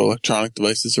or electronic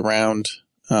devices around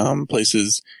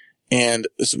places. And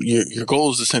so your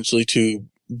goal is essentially to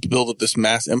build up this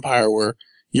mass empire where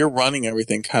you're running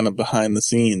everything kind of behind the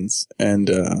scenes. And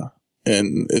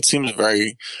it seems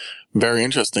very, very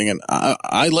interesting. And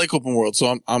I like open world,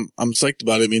 so I'm psyched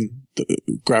about it. I mean, the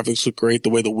graphics look great. The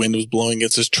way the wind was blowing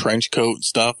against his trench coat and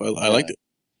stuff. I liked it.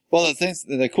 Well, the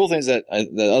other cool things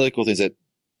that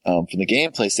from the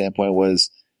gameplay standpoint was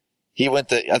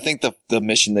I think the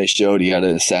mission they showed,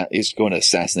 he's going to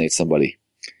assassinate somebody.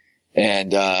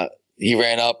 And, he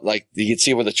ran up, like, you could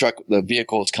see where the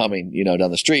vehicle was coming, down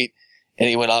the street. And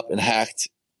he went up and hacked,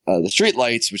 the street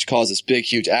lights, which caused this big,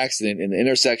 huge accident in the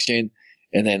intersection.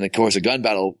 And then, of course, a gun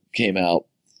battle came out.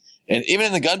 And even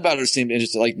in the gun battle, it seemed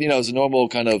interesting. Like, it was a normal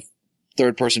kind of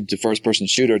third person to first person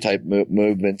shooter type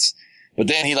movements. But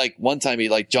then one time he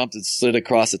jumped and slid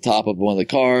across the top of one of the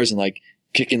cars and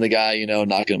kicking the guy,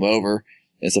 knocking him over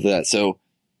and stuff like that. So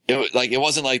it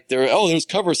wasn't like there's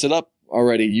cover set up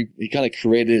already. He kind of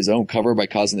created his own cover by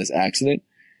causing this accident.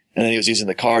 And then he was using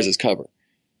the cars as cover.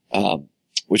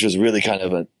 Which was really kind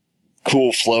of a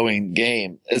cool flowing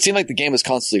game. It seemed like the game was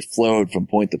constantly flowed from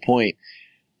point to point.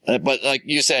 But like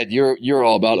you said, you're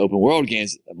all about open world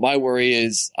games. My worry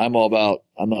is I'm not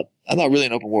really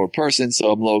an open world person,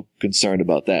 so I'm a little concerned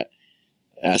about that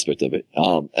aspect of it.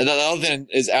 And then the other thing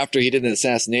is after he did an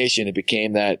assassination, it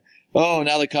became that, oh,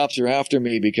 now the cops are after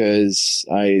me because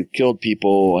I killed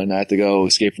people and I have to go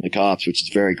escape from the cops, which is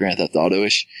very Grand Theft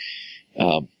Auto-ish.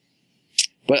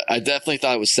 But I definitely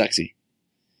thought it was sexy.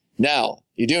 Now,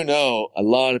 you do know a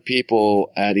lot of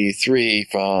people at E3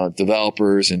 from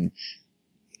developers and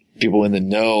people in the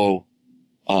know,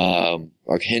 are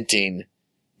hinting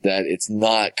that it's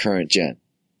not current gen.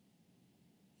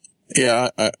 Yeah,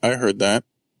 I heard that.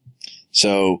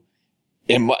 So,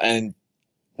 and when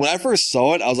I first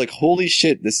saw it, I was like, holy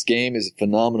shit, this game is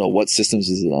phenomenal. What systems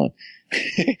is it on?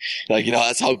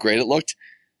 That's how great it looked.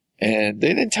 And they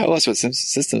didn't tell us what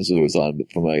systems it was on,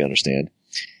 from what I understand.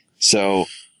 So,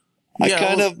 I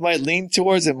kind of might lean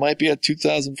towards it might be a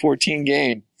 2014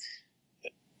 game.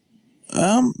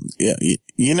 Yeah,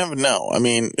 you never know. I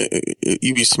mean,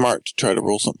 you'd be smart to try to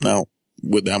roll something out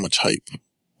with that much hype.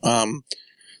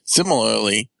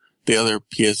 Similarly, the other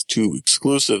PS2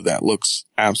 exclusive that looks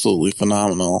absolutely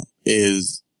phenomenal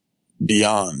is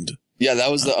Beyond. Yeah,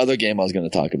 that was the other game I was going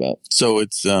to talk about. So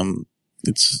it's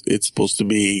supposed to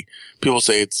be, people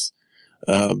say it's,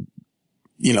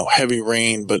 heavy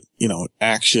rain, but,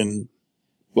 action.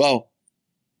 Well,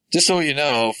 just so you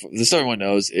know, just so everyone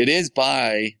knows, it is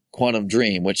by Quantum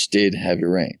Dream, which did Heavy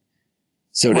Rain.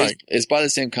 So it's by the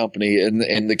same company,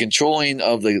 and the controlling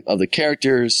of the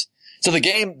characters. So the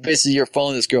game, basically, you're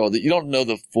following this girl that you don't know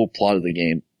the full plot of the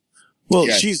game. Well,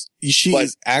 she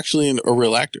is actually a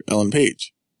real actor, Ellen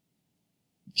Page.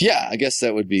 Yeah, I guess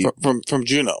that would be from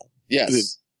Juno.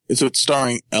 Yes. So it's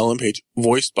starring Ellen Page,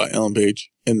 voiced by Ellen Page,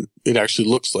 and it actually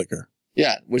looks like her.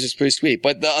 Yeah, which is pretty sweet.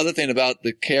 But the other thing about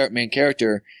the main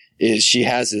character is she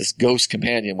has this ghost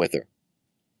companion with her.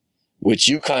 which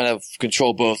you kind of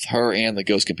control both her and the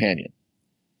ghost companion.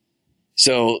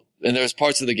 So, and there's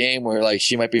parts of the game where like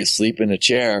she might be asleep in a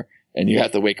chair and you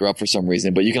have to wake her up for some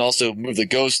reason, but you can also move the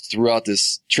ghost throughout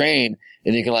this train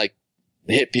and you can like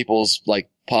hit people's like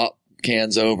pop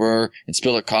cans over and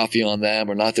spill their coffee on them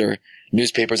or knock their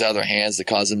newspapers out of their hands to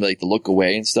cause them like to look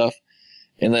away and stuff.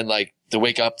 And then like to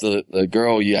wake up the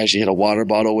girl, you actually hit a water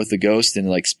bottle with the ghost and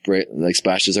like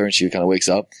splashes her and she kind of wakes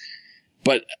up.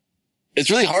 But it's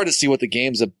really hard to see what the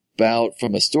game's about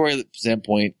from a story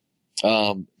standpoint.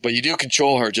 But you do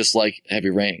control her just like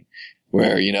Heavy Rain,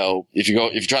 where, you know, if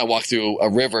you try to walk through a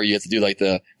river, you have to do like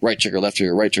the right trigger, left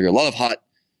trigger, right trigger. A lot of hot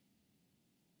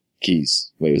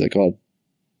keys. Wait, was that called?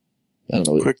 I don't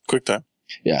know. Quick time.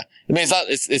 Yeah. I mean,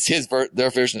 it's their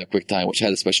version of Quick Time, which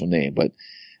had a special name, but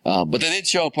they did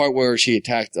show a part where she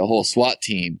attacked a whole SWAT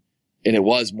team and it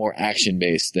was more action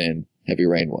based than Heavy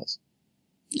Rain was.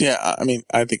 Yeah. I mean,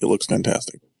 I think it looks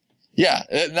fantastic. Yeah.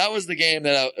 That was the game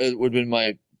that would have been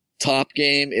my top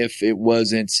game if it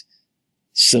wasn't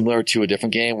similar to a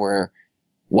different game where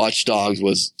Watch Dogs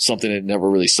was something I never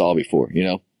really saw before, you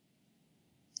know?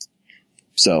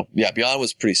 So yeah, Beyond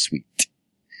was pretty sweet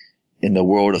in the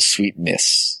world of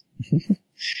sweetness.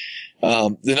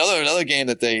 Another game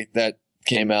that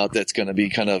came out that's going to be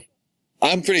kind of,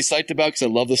 I'm pretty psyched about because I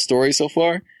love the story so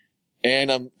far,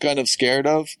 and I'm kind of scared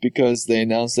of because they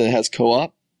announced that it has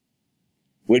co-op,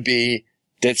 would be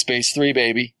Dead Space 3,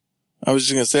 baby. I was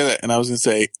just going to say that, and I was going to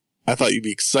say, I thought you'd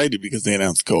be excited because they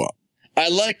announced co-op. I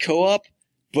like co-op,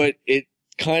 but it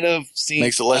kind of seems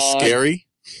makes it less scary.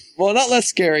 Well, not less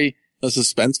scary. Less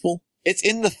suspenseful. It's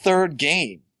in the third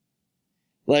game.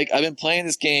 Like, I've been playing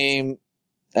this game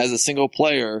as a single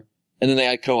player, and then they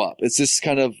add co-op. It's just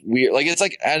kind of weird. Like, it's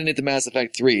like adding it to Mass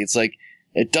Effect 3. It's like,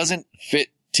 it doesn't fit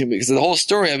to me. Because the whole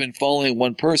story I've been following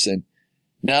one person.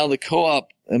 Now the co-op,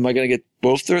 am I going to get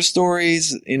both their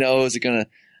stories? You know, is it going to,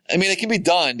 I mean, it can be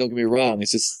done, don't get me wrong.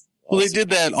 It's just. Well, they did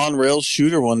that on Rails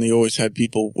shooter one. They always had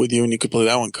people with you and you could play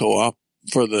that one co-op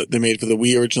they made it for the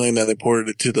Wii originally and then they ported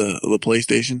it to the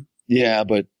PlayStation. Yeah,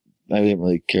 but I didn't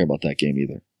really care about that game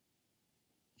either.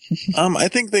 I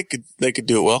think they could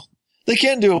do it well. They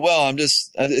can do it well.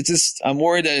 I'm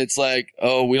worried that it's like,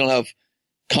 oh, we don't have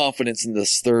confidence in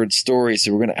this third story,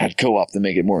 so we're going to add co-op to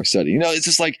make it more exciting. You know, it's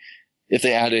just like if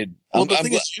they added. Well, the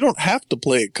thing is, you don't have to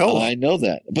play it co-op. I know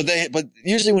that, but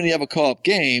usually when you have a co-op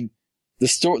game, the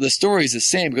story is the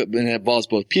same, but it involves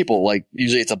both people. Like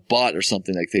usually it's a bot or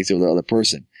something that takes over the other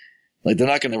person. Like they're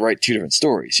not going to write two different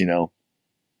stories, you know.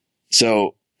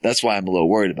 So that's why I'm a little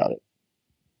worried about it.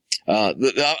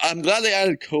 I'm glad they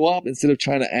added co-op instead of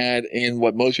trying to add in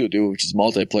what most people do, which is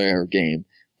multiplayer game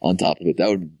on top of it. That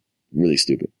would be really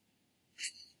stupid,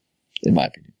 in my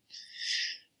opinion.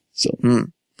 So,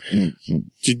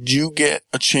 Did you get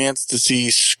a chance to see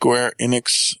Square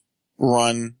Enix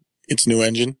run its new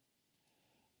engine?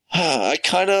 I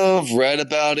kind of read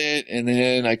about it, and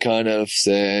then I kind of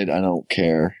said, I don't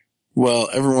care. Well,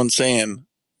 everyone's saying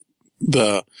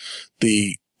the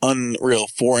Unreal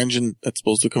 4 engine that's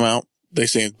supposed to come out, they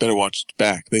say it better watch it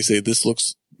back. They say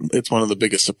it's one of the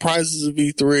biggest surprises of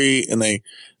E3, and they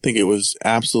think it was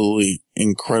absolutely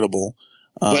incredible.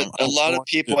 But a lot of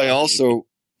people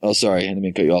sorry, I didn't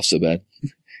mean to cut you off so bad.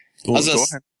 I was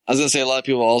going to say a lot of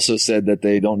people also said that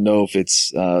they don't know if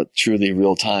it's truly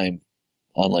real time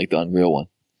on like the Unreal one.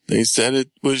 They said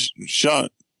it was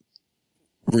shot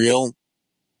real.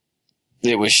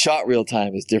 It was shot real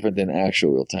time is different than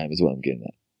actual real time is what I'm getting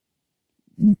at.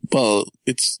 Well,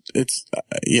 it's,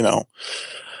 you know,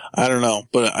 I don't know,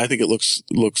 but I think it looks,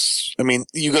 I mean,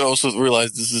 you could also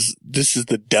realize this is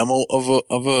the demo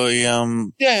of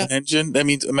an engine. That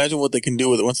means imagine what they can do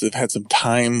with it once they've had some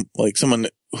time, like someone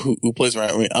who plays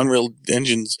around. I mean, Unreal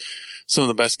Engine's, some of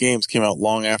the best games came out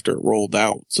long after it rolled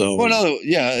out. So. Well, no,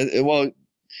 yeah.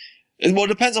 It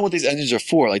depends on what these engines are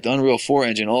for. Like the Unreal 4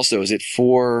 engine also, is it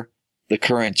for the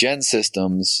current gen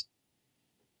systems?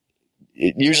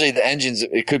 Usually the engines,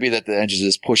 it could be that the engines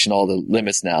is pushing all the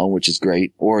limits now, which is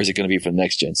great. Or is it going to be for the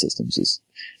next gen systems?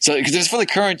 So, because it's for the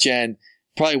current gen,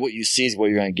 probably what you see is what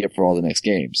you're going to get for all the next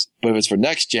games. But if it's for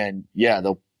next gen, yeah,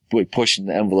 they'll be pushing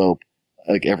the envelope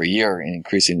like every year and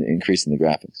increasing the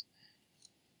graphics.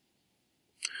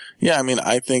 Yeah, I mean,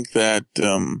 I think that,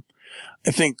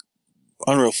 I think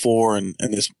Unreal 4 and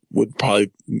this would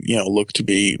probably, you know, look to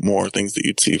be more things that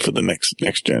you'd see for the next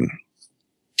gen.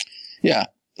 Yeah.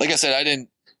 Like I said, I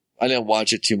didn't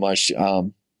watch it too much. I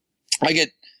get,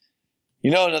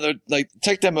 you know,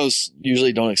 tech demos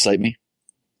usually don't excite me.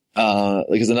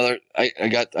 Because I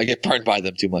get burned by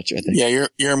them too much, I think. Yeah,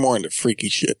 you're more into freaky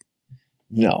shit.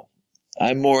 No.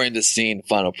 I'm more into seeing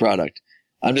final product.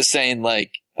 I'm just saying,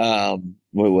 like, what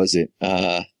was it?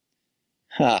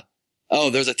 Oh,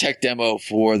 there's a tech demo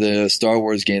for the Star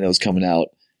Wars game that was coming out.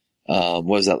 What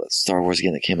was that Star Wars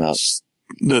game that came out?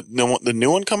 The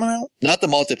new one coming out? Not the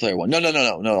multiplayer one. No.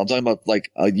 I'm talking about like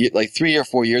 3 or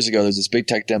 4 years ago. There's this big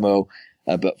tech demo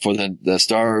for the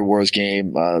Star Wars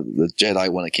game, the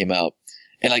Jedi one that came out,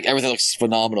 and like everything looks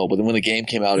phenomenal. But then when the game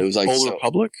came out, it was like Old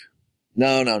Republic.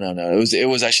 No. It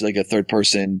was actually like a third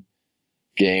person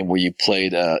game where you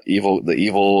played the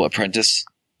evil apprentice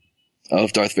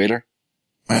of Darth Vader.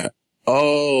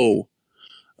 Oh,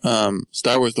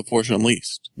 Star Wars: The Force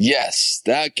Unleashed. Yes,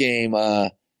 that game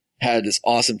had this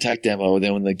awesome tech demo.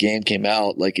 Then when the game came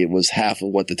out, like it was half of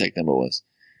what the tech demo was.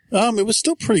 It was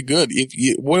still pretty good.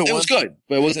 It was good,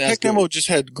 but it wasn't as good. Tech demo just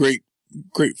had great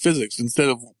physics. Instead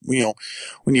of,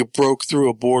 when you broke through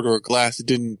a board or a glass, it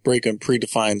didn't break on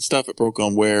predefined stuff. It broke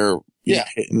on where you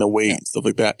hit in the weight and stuff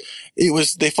like that.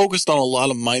 They focused on a lot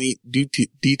of minute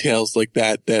details like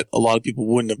that a lot of people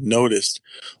wouldn't have noticed.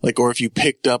 Like, or if you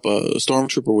picked up a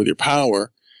stormtrooper with your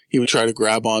power, he would try to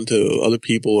grab onto other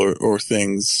people or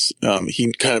things.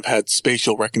 He kind of had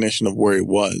spatial recognition of where he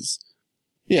was.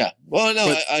 Yeah. Well,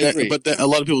 no, I agree. But a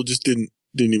lot of people just didn't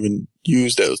even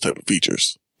use those type of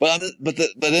features. But the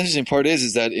interesting part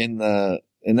is that in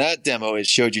that demo, it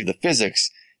showed you the physics.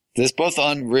 This both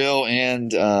Unreal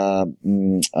and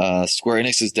Square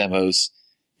Enix's demos,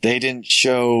 they didn't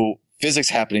show physics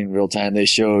happening in real time. They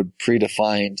showed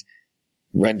predefined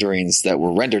renderings that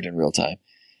were rendered in real time.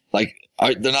 Like,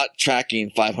 they're not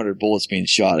tracking 500 bullets being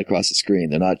shot across the screen.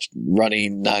 They're not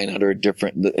running 900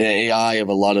 the AI of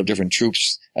a lot of different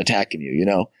troops attacking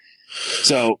you,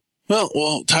 So.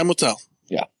 Well, time will tell.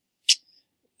 Yeah.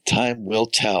 Time will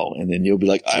tell. And then you'll be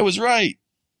like, I was right.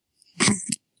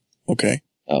 Okay.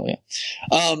 Oh,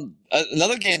 yeah.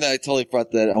 Another game that I totally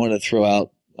forgot that I wanted to throw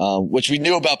out, which we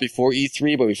knew about before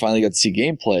E3, but we finally got to see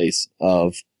gameplays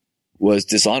of, was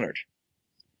Dishonored.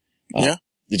 Yeah.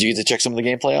 Did you get to check some of the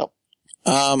gameplay out?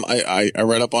 I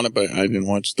read up on it, but I didn't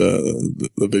watch the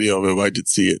video of it, but I did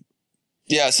see it.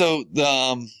 Yeah. So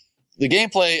the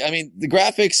gameplay, I mean, the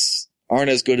graphics aren't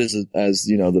as good as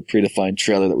the predefined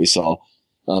trailer that we saw.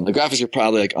 The graphics are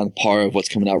probably like on par of what's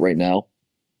coming out right now.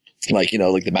 Like,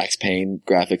 like the Max Payne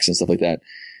graphics and stuff like that.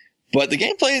 But the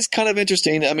gameplay is kind of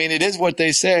interesting. I mean, it is what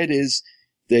they said is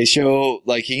they show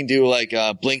like he can do like,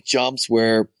 blink jumps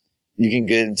where you can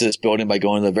get into this building by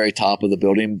going to the very top of the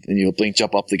building and you'll blink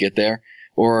jump up to get there.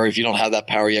 Or if you don't have that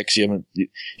power yet, cause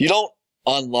you don't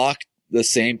unlock the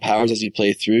same powers as you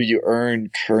play through. You earn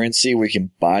currency where you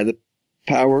can buy the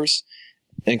powers,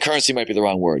 and currency might be the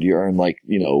wrong word. You earn like,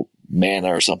 mana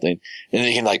or something. And then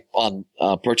you can like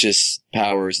purchase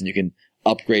powers and you can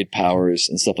upgrade powers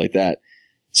and stuff like that.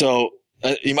 So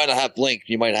you might not have blink.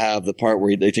 You might have the part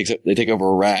where they take over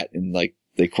a rat and like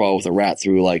they crawl with a rat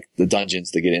through like the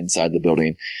dungeons to get inside the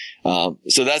building.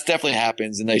 So that's definitely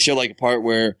happens. And they show like a part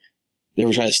where they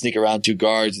were trying to sneak around 2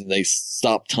 guards and they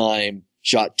stopped time,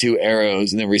 shot 2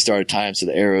 arrows and then restarted time so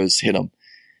the arrows hit them.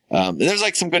 And there's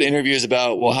like some good interviews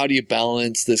about, well, how do you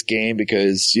balance this game?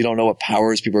 Because you don't know what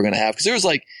powers people are going to have. Cause there was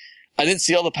like, I didn't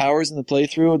see all the powers in the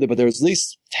playthrough, but there was at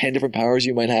least 10 different powers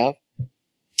you might have.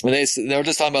 And they were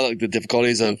just talking about like the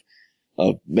difficulties of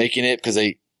making it because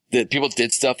people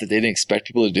did stuff that they didn't expect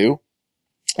people to do.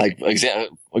 Like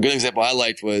a good example I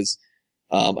liked was,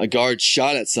 a guard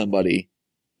shot at somebody.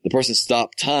 The person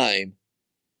stopped time,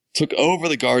 took over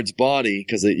the guard's body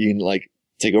because you can like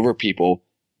take over people,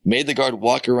 made the guard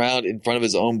walk around in front of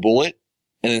his own bullet,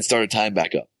 and then started time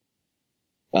back up.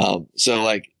 So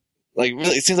like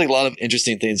really, it seems like a lot of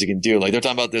interesting things you can do. Like they're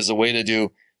talking about there's a way to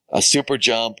do a super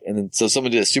jump, and then so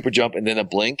someone did a super jump and then a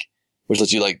blink, which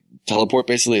lets you like teleport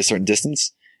basically a certain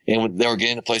distance. And they were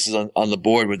getting to places on the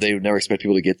board where they would never expect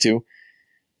people to get to.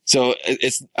 So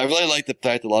I really like the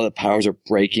fact that a lot of the powers are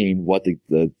breaking what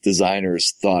the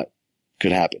designers thought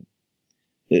could happen.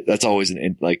 That's always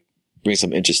brings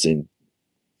some interesting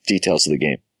details to the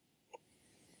game.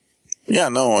 Yeah,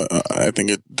 no, I think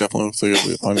it definitely looks like it'll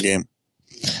be a fun game.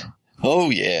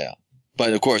 Oh yeah.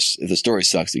 But of course, if the story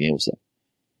sucks, the game will suck.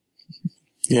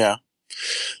 Yeah,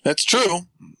 that's true.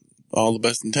 All the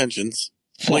best intentions.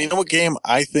 Well, you know what game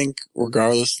I think,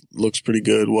 regardless, looks pretty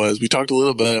good we talked a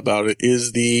little bit about it,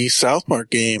 is the South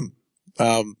Park game.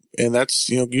 And that's,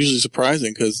 usually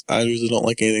surprising because I usually don't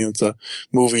like anything that's a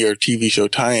movie or TV show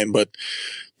tie-in, but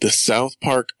the South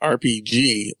Park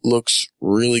RPG looks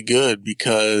really good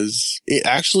because it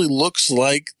actually looks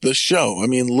like the show. I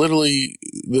mean, literally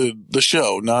the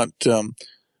show, not,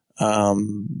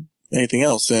 anything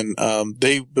else. And,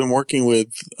 they've been working with,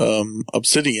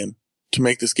 Obsidian to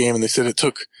make this game, and they said it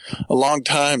took a long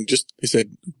time. They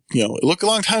said it took a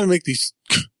long time to make this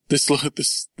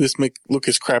look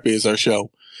as crappy as our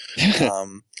show.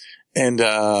 And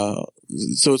so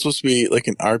it's supposed to be like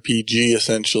an RPG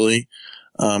essentially,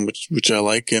 which I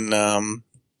like, and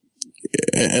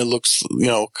it looks,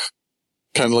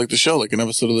 kind of like the show, like an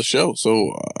episode of the show.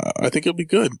 So I think it'll be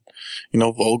good.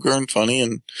 Vulgar and funny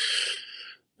and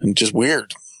just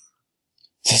weird.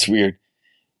 Just weird.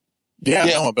 Yeah.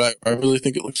 No, but I really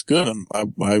think it looks good.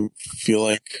 I feel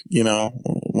like,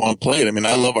 want to play it. I mean,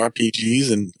 I love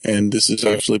RPGs and this is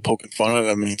actually poking fun at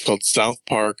it. I mean, it's called South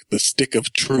Park, The Stick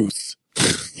of Truth,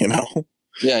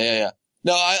 Yeah.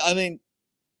 No, I mean,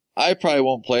 I probably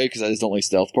won't play it because I just don't like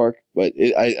South Park, but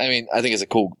I think it's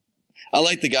I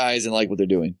like the guys and like what they're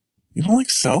doing. You don't like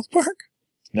South Park?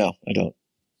 No, I don't.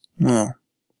 No.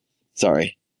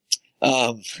 Sorry.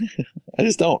 I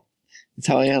just don't. It's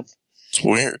how I am. It's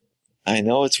weird. I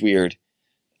know it's weird.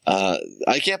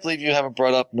 I can't believe you haven't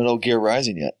brought up Metal Gear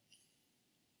Rising yet.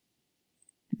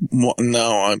 Well,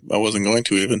 no, I wasn't going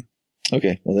to even.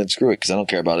 Okay, well then screw it because I don't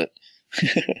care about it.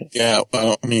 Yeah,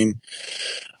 I mean,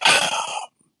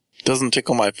 doesn't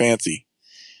tickle my fancy.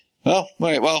 Oh, all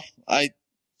right. Well,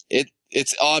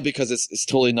 it's odd because it's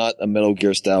totally not a Metal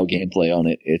Gear style gameplay on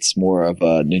it. It's more of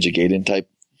a Ninja Gaiden type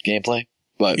gameplay.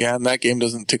 But yeah, and that game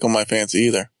doesn't tickle my fancy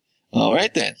either. All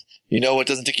right then. You know what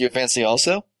doesn't tickle your fancy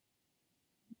also?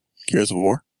 Gears of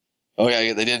War. Oh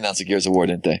yeah, they did announce a Gears of War,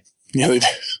 didn't they? Yeah, they did.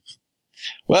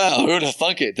 Wow, who'd have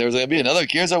thunk it? There's going to be another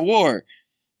Gears of War.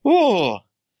 Ooh.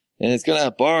 And it's going to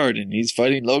have Bard, and he's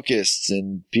fighting locusts,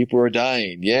 and people are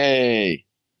dying. Yay.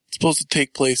 It's supposed to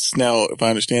take place now, if I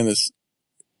understand this,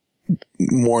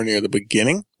 more near the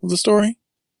beginning of the story?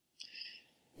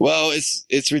 Well,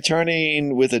 it's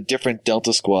returning with a different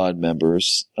Delta Squad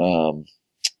members.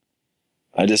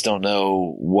 I just don't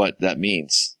know what that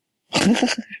means.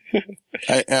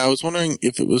 I was wondering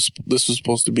if this was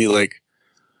supposed to be like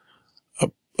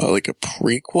a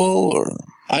prequel or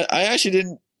I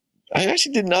actually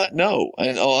did not know.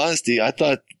 In all honesty, I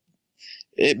thought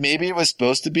maybe it was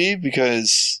supposed to be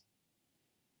because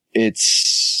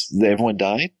everyone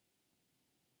died.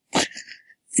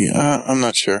 Yeah, I'm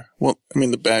not sure. Well, I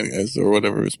mean the bad guys or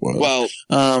whatever it was. Well,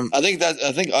 I think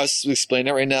us explaining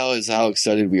it right now is how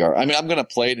excited we are. I mean, I'm gonna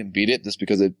play it and beat it just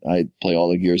because I play all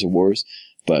the Gears of Wars,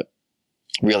 but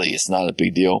really, it's not a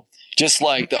big deal. Just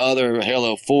like the other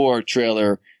Halo 4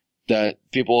 trailer that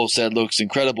people said looks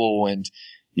incredible, and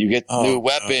you get new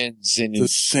weapons and the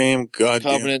same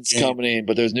goddamn Covenant's coming,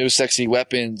 but there's new sexy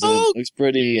weapons and it looks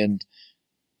pretty. And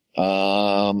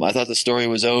I thought the story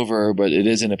was over, but it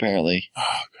isn't apparently. Oh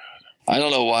god, I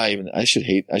don't know why. Even I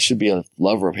should be a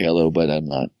lover of Halo, but I'm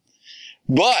not.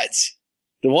 But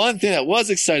the one thing that was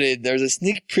excited, there's a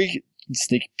sneak peek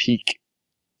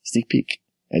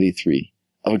at E3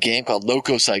 of a game called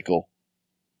Loco Cycle,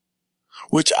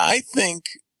 which I think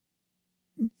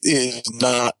is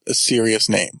not a serious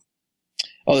name.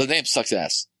 Oh, the name sucks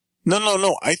ass.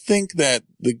 No. I think that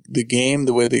the game,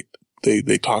 the way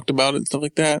they talked about it and stuff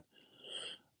like that,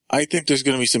 I think there's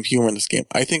going to be some humor in this game.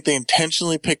 I think they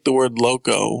intentionally picked the word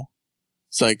 "loco,"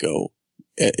 psycho.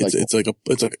 It's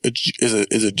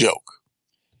a joke.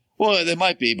 Well, there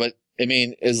might be, but I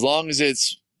mean, as long as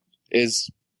is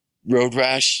Road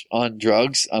Rash on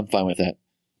drugs, I'm fine with that.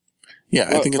 Yeah,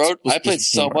 I think I played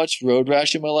so much Road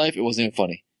Rash in my life, it wasn't even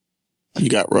funny. You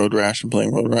got Road Rash from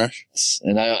playing Road Rash?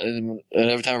 And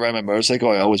every time I ride my motorcycle,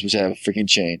 I always wish I had a freaking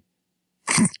chain.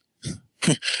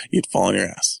 You'd fall on your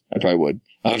ass. I probably would.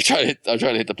 I'd try to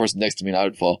hit the person next to me and I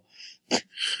would fall.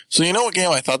 So you know what game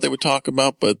I thought they would talk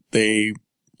about, but they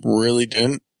really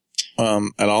didn't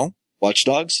at all? Watch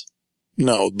Dogs?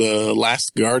 No, The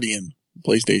Last Guardian,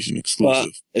 PlayStation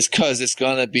exclusive. It's because it's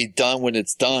going to be done when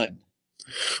it's done.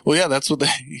 Well, yeah, that's what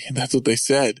they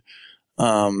said.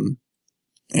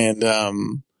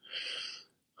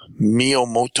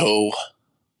 Miyamoto,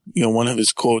 one of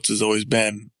his quotes has always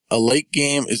been, "A late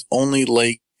game is only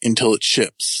late until it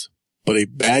ships, but a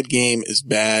bad game is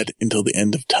bad until the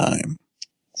end of time."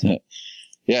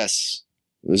 Yes.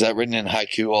 Was that written in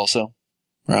haiku also?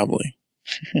 Probably.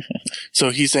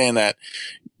 So he's saying that,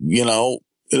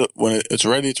 when it's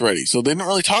ready, it's ready. So they didn't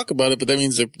really talk about it, but that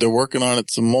means they're working on it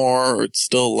some more, or it's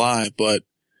still alive. But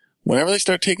whenever they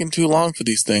start taking too long for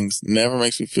these things, it never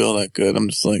makes me feel that good. I'm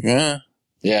just like, eh.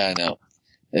 Yeah, I know.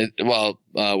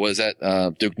 Was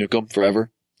that Duke Nukem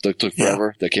Forever? Took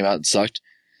forever. That came out and sucked.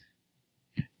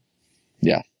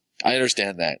 Yeah, I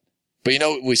understand that. But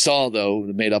what we saw, though,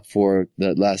 that made up for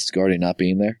the Last Guardian not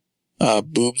being there?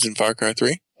 Boobs in Far Cry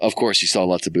 3. Of course, you saw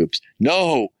lots of boobs.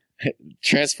 No!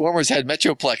 Transformers had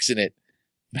Metroplex in it.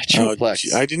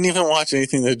 Metroplex. I didn't even watch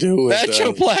anything to do with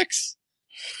Metroplex!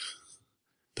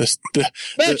 the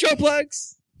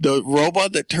Metroplex. the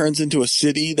robot that turns into a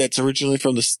city that's originally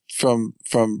from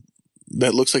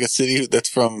that looks like a city that's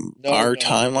from our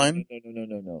timeline.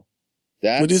 No.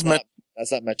 That's not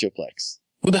Metroplex.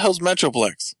 Who the hell's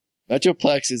Metroplex?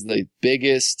 Metroplex is the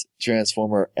biggest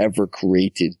Transformer ever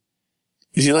created.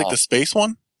 Is he like the space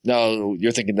one? No,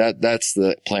 you're thinking that's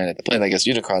the planet. The planet, I guess,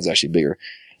 Unicron's actually bigger.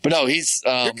 But no, he's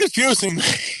you're confusing me.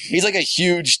 He's like a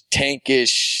huge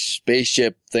tankish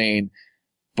spaceship thing.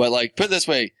 But like, put it this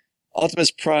way, Optimus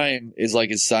Prime is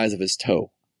like his size of his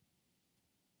toe.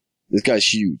 This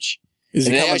guy's huge. Is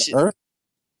he coming to Earth?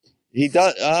 He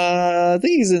does. I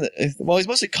think he's he's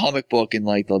mostly comic book in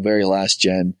like the very last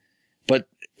gen. But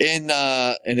in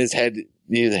his head,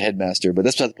 he's a headmaster. But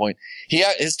that's not the point.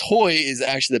 His toy is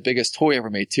actually the biggest toy ever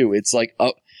made too. It's like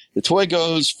the toy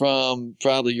goes from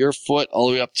probably your foot all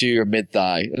the way up to your mid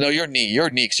thigh. No, your knee. Your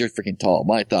knee, 'cause you're freaking tall.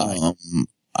 My thigh.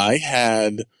 I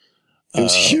had. It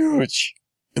was huge.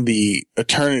 The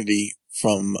Eternity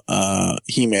from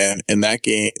He-Man, and that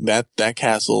game, that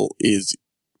castle is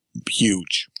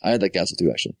huge. I had that castle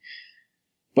too, actually.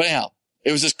 But anyhow,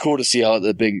 it was just cool to see how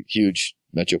the big, huge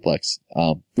Metroplex.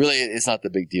 Really, it's not the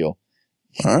big deal.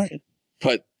 All right,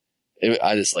 but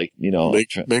I just like, you know,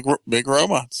 big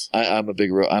robots. I'm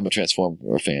a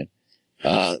Transformer fan.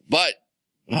 But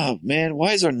oh man,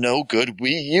 why is there no good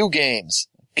Wii U games?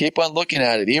 Keep on looking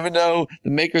at it, even though the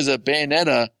makers of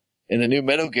Bayonetta and the new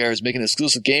Metal Gear is making an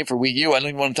exclusive game for Wii U. I don't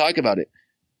even want to talk about it.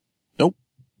 Nope.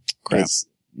 Crap.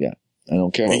 Yeah, I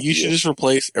don't care. Hey, you should just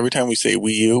replace every time we say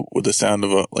Wii U with the sound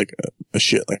of a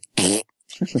shit like.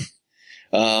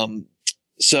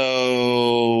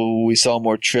 So we saw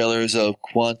more trailers of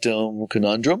Quantum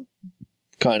Conundrum.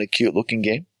 Kind of cute looking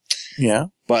game. Yeah.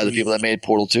 By the people that made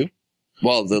Portal 2.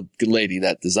 Well, the lady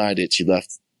that designed it, she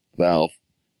left Valve.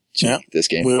 Yeah. This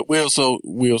game. We also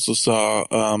saw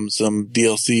some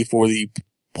DLC for the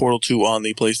Portal 2 on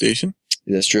the PlayStation.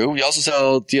 That's true. We also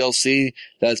saw DLC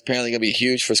that's apparently going to be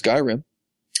huge for Skyrim.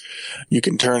 You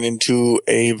can turn into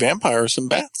a vampire or some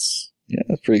bats. Yeah,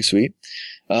 that's pretty sweet.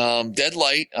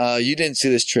 Deadlight, you didn't see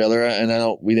this trailer,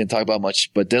 and we didn't talk about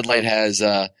much, but Deadlight has,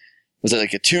 was it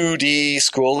like a 2D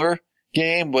scroller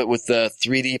game, but with a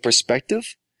 3D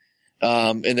perspective?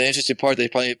 And the interesting part, they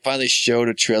finally showed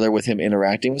a trailer with him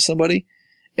interacting with somebody.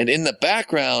 And in the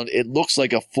background, it looks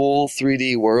like a full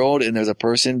 3D world, and there's a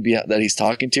person that he's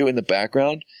talking to in the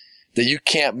background that you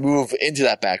can't move into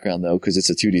that background though, because it's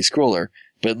a 2D scroller,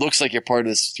 but it looks like you're part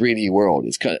of this 3D world.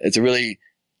 It's a really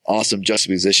awesome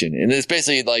juxtaposition. And it's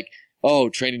basically like,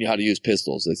 training you how to use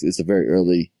pistols. It's a very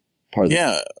early part of the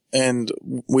game. And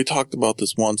we talked about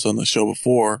this once on the show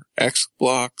before.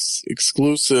 Xbox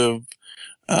exclusive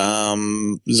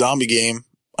zombie game.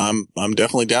 I'm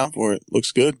definitely down for it.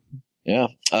 Looks good. Yeah.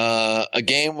 A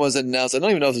game was announced. I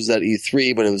don't even know if it was at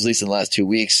E3, but it was released in the last 2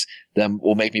 weeks. That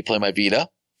will make me play my Vita,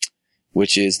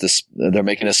 which is they're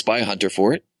making a Spy Hunter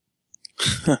for it.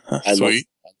 I love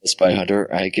Spy Hunter.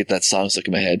 I get that song stuck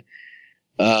in my head.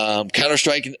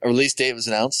 Counter-Strike release date was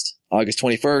announced August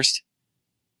 21st.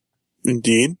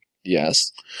 Indeed.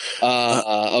 Yes. Go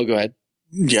ahead.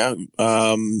 Yeah.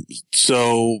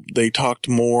 So they talked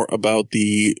more about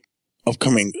the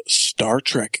upcoming Star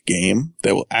Trek game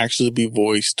that will actually be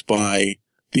voiced by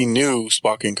the new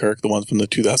Spock and Kirk, the ones from the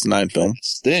 2009 film.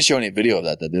 They didn't show any video of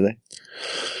that, did they?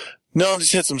 No,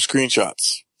 just had some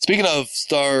screenshots. Speaking of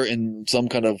star in some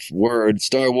kind of word,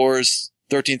 Star Wars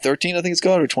 1313, I think it's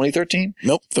called, or 2013?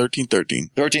 Nope,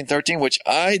 1313. 1313, which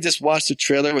I just watched the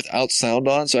trailer without sound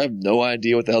on, so I have no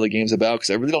idea what the hell the game's about, because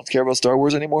I really don't care about Star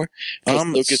Wars anymore. Because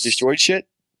Lucas destroyed shit.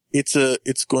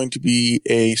 It's going to be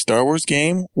a Star Wars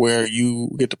game where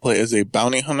you get to play as a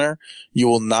bounty hunter. You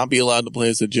will not be allowed to play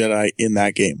as a Jedi in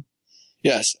that game.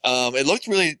 Yes.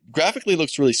 It graphically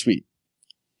looks really sweet.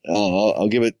 I'll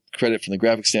give it credit from the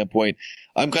graphic standpoint.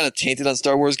 I'm kind of tainted on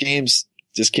Star Wars games.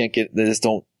 They just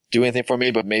don't do anything for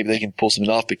me, but maybe they can pull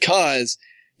something off because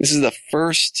this is the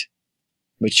first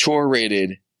mature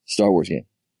rated Star Wars game.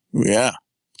 Yeah.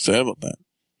 Excited about that.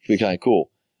 It'd be kind of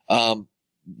cool.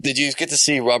 Did you get to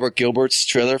see Robert Gilbert's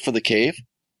trailer for The Cave?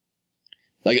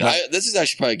 This is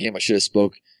actually probably a game I should have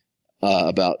spoke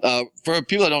about. For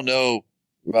people that don't know,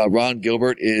 Ron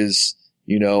Gilbert is,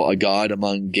 a god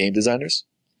among game designers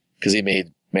because he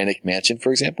made Manic Mansion,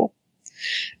 for example,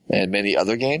 and many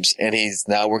other games. And he's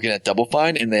now working at Double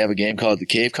Fine, and they have a game called The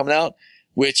Cave coming out,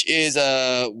 which is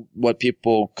what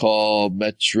people call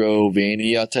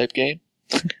Metrovania type game.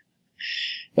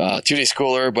 2D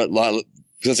scroller, but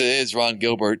because it is Ron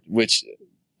Gilbert,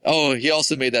 he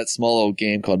also made that small old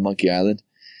game called Monkey Island.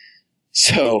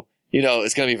 So,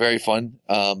 it's going to be very fun.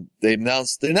 They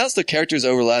announced the characters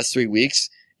over the last 3 weeks,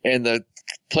 and the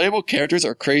playable characters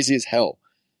are crazy as hell.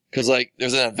 Cause like,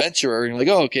 there's an adventurer and you're like,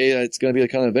 oh, okay, it's gonna be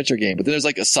like kind of an adventure game. But then there's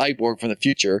like a cyborg from the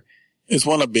future. Is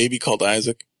one a baby called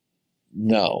Isaac?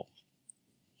 No.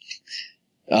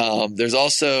 There's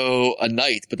also a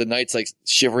knight, but the knight's like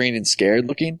shivering and scared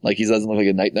looking. Like he doesn't look like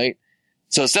a knight.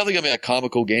 So it's definitely gonna be a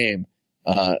comical game.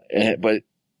 But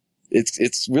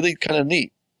it's really kind of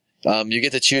neat. You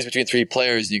get to choose between 3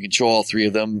 players and you control all 3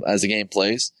 of them as the game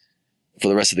plays for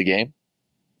the rest of the game.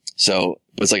 So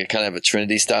it's like a kind of a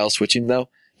Trinity style switching though.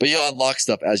 But you'll unlock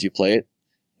stuff as you play it.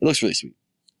 It looks really sweet.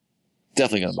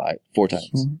 Definitely gonna buy it 4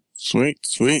 times. Sweet.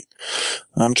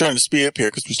 I'm trying to speed up here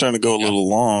because we're starting to go a little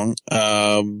long.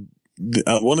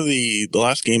 One of the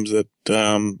last games that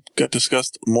got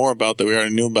discussed more about that we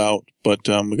already knew about, but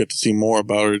we got to see more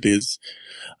about it is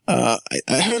I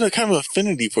had a kind of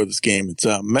affinity for this game. It's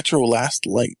Metro Last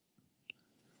Light.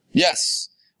 Yes.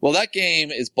 Well, that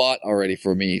game is bought already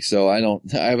for me, so I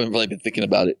haven't really been thinking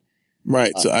about it.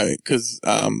 Right. So I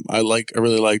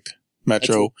really liked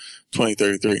Metro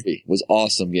 2033. It was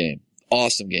awesome game.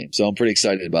 So I'm pretty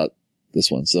excited about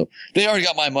this one. So they already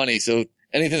got my money, so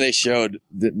anything they showed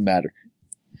didn't matter.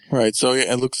 Right. So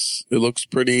yeah, it looks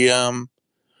pretty awesome.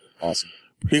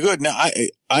 Pretty good. Now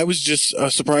I was just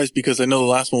surprised because I know the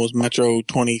last one was Metro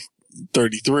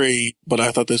 2033, but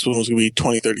I thought this one was going to be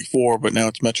 2034, but now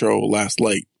it's Metro Last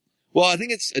Light. Well, I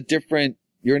think it's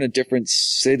you're in a different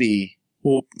city.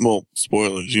 Well,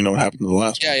 spoilers, you know what happened to the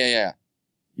last one. Yeah.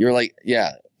 You're like,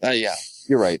 yeah,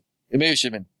 you're right. It maybe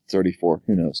should have been 34.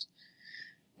 Who knows?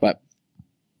 But,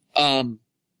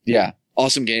 yeah,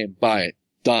 awesome game. Buy it.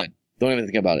 Done. Don't even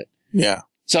think about it. Yeah.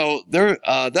 So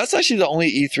that's actually the only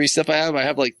E3 stuff I have. I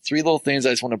have like 3 little things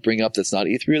I just want to bring up that's not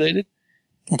E3 related.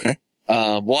 Okay.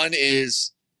 One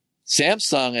is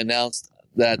Samsung announced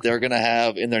that they're going to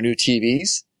have in their new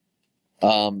TVs,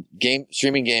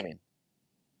 streaming gaming.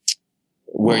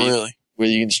 Where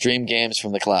you can stream games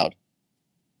from the cloud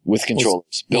with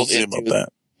controllers built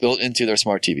into their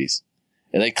smart TVs.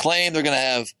 And they claim they're going to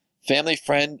have friendly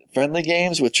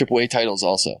games with AAA titles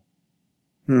also.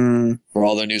 For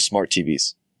all their new smart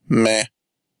TVs. Meh.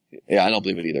 Yeah, I don't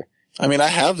believe it either. I mean, I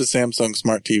have the Samsung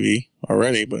Smart TV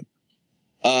already, but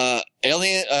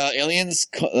Aliens,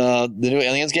 the new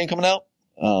Aliens game coming out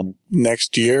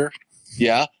next year.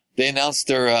 Yeah, they announced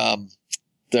their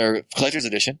collector's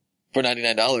edition for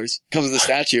 $99. Comes with a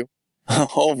statue.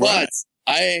 Oh, right. But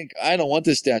I don't want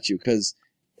this statue because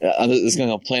I'm just going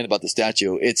to complain about the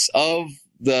statue. It's of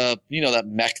that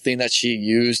mech thing that she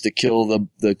used to kill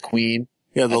the queen.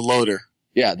 Yeah, the loader.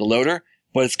 Yeah, the loader.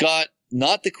 But it's got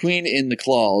not the queen in the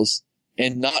claws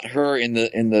and not her in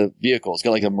the vehicle. It's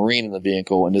got like a marine in the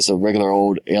vehicle and just a regular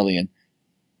old alien.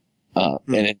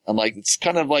 And I'm like, it's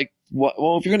kind of like,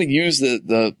 well, if you're going to use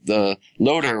the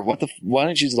loader, why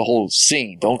don't you use the whole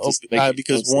scene? Don't just make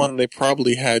because they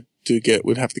probably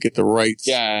would have to get the rights.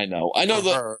 Yeah, I know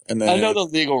the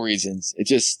legal reasons. It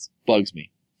just bugs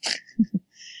me.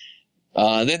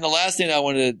 Then the last thing I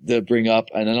wanted to bring up,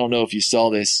 and I don't know if you saw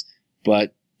this,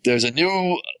 but there's a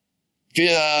new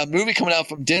movie coming out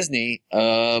from Disney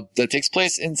that takes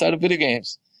place inside of video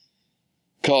games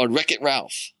called Wreck-It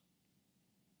Ralph.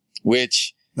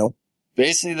 Which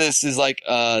basically this is like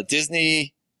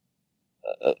Disney.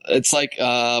 It's like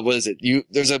what is it?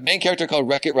 There's a main character called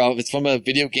Wreck-It Ralph. It's from a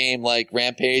video game like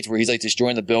Rampage, where he's like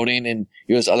destroying the building, and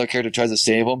this other character tries to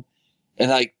save him.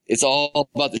 And like it's all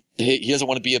about he doesn't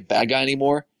want to be a bad guy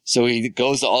anymore, so he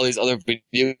goes to all these other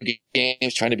video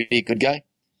games trying to be a good guy.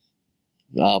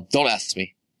 Don't ask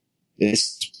me.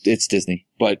 It's Disney,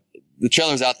 but the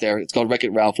trailer's out there. It's called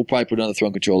Wreck-It Ralph. We'll probably put it on the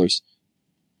Throne controllers.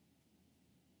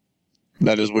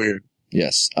 That is weird.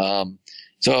 Yes.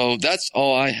 So that's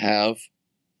all I have.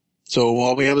 So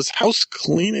all we have is house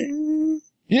cleaning.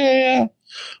 Yeah.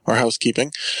 Or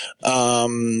housekeeping.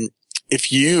 We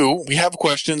have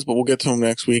questions, but we'll get to them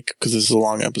next week because this is a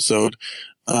long episode.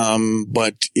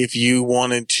 But if you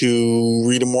wanted to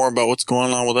read more about what's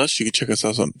going on with us, you can check us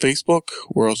out on Facebook.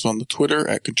 We're also on the Twitter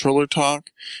at Controller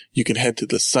Talk. You can head to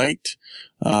the site.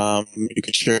 You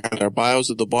can check out our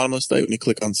bios at the bottom of the site when you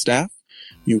click on staff.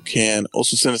 You can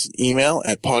also send us an email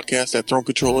at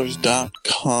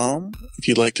podcast@thronecontrollers.com if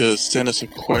you'd like to send us a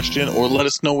question or let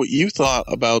us know what you thought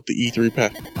about the E3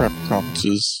 press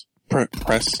conferences.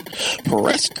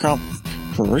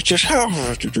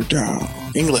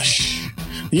 English.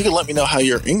 You can let me know how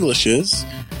your English is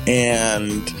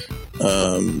and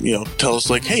tell us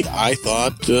like, hey, I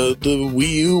thought the Wii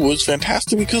U was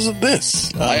fantastic because of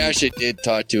this. I actually did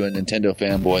talk to a Nintendo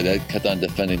fanboy that kept on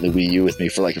defending the Wii U with me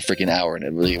for like a freaking hour, and I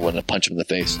really wanted to punch him in the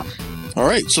face. All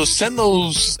right, so send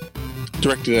those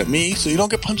directed at me so you don't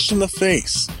get punched in the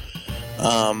face.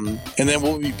 And then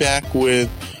we'll be back with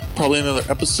probably another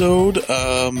episode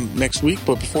next week.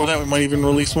 But before that, we might even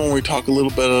release one where we talk a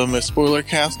little bit of a spoiler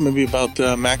cast, maybe about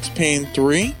Max Payne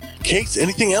 3. Case,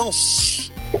 anything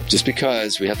else? Just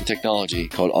because we have the technology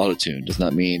called autotune does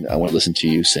not mean I want to listen to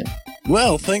you sing.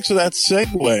 Well, thanks for that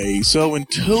segue. So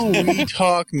until we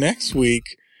talk next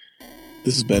week,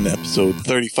 this has been episode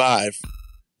 35.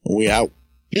 We out.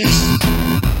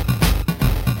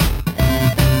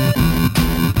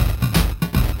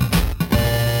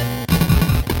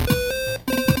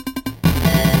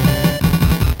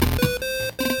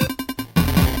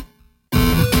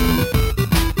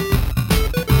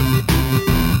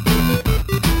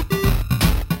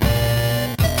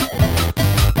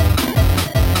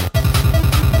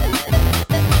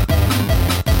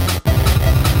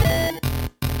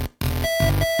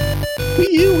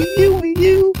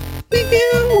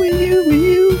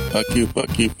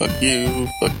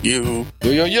 Fuck you.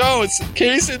 Yo, it's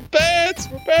Case and Bats.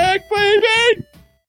 We're back, baby.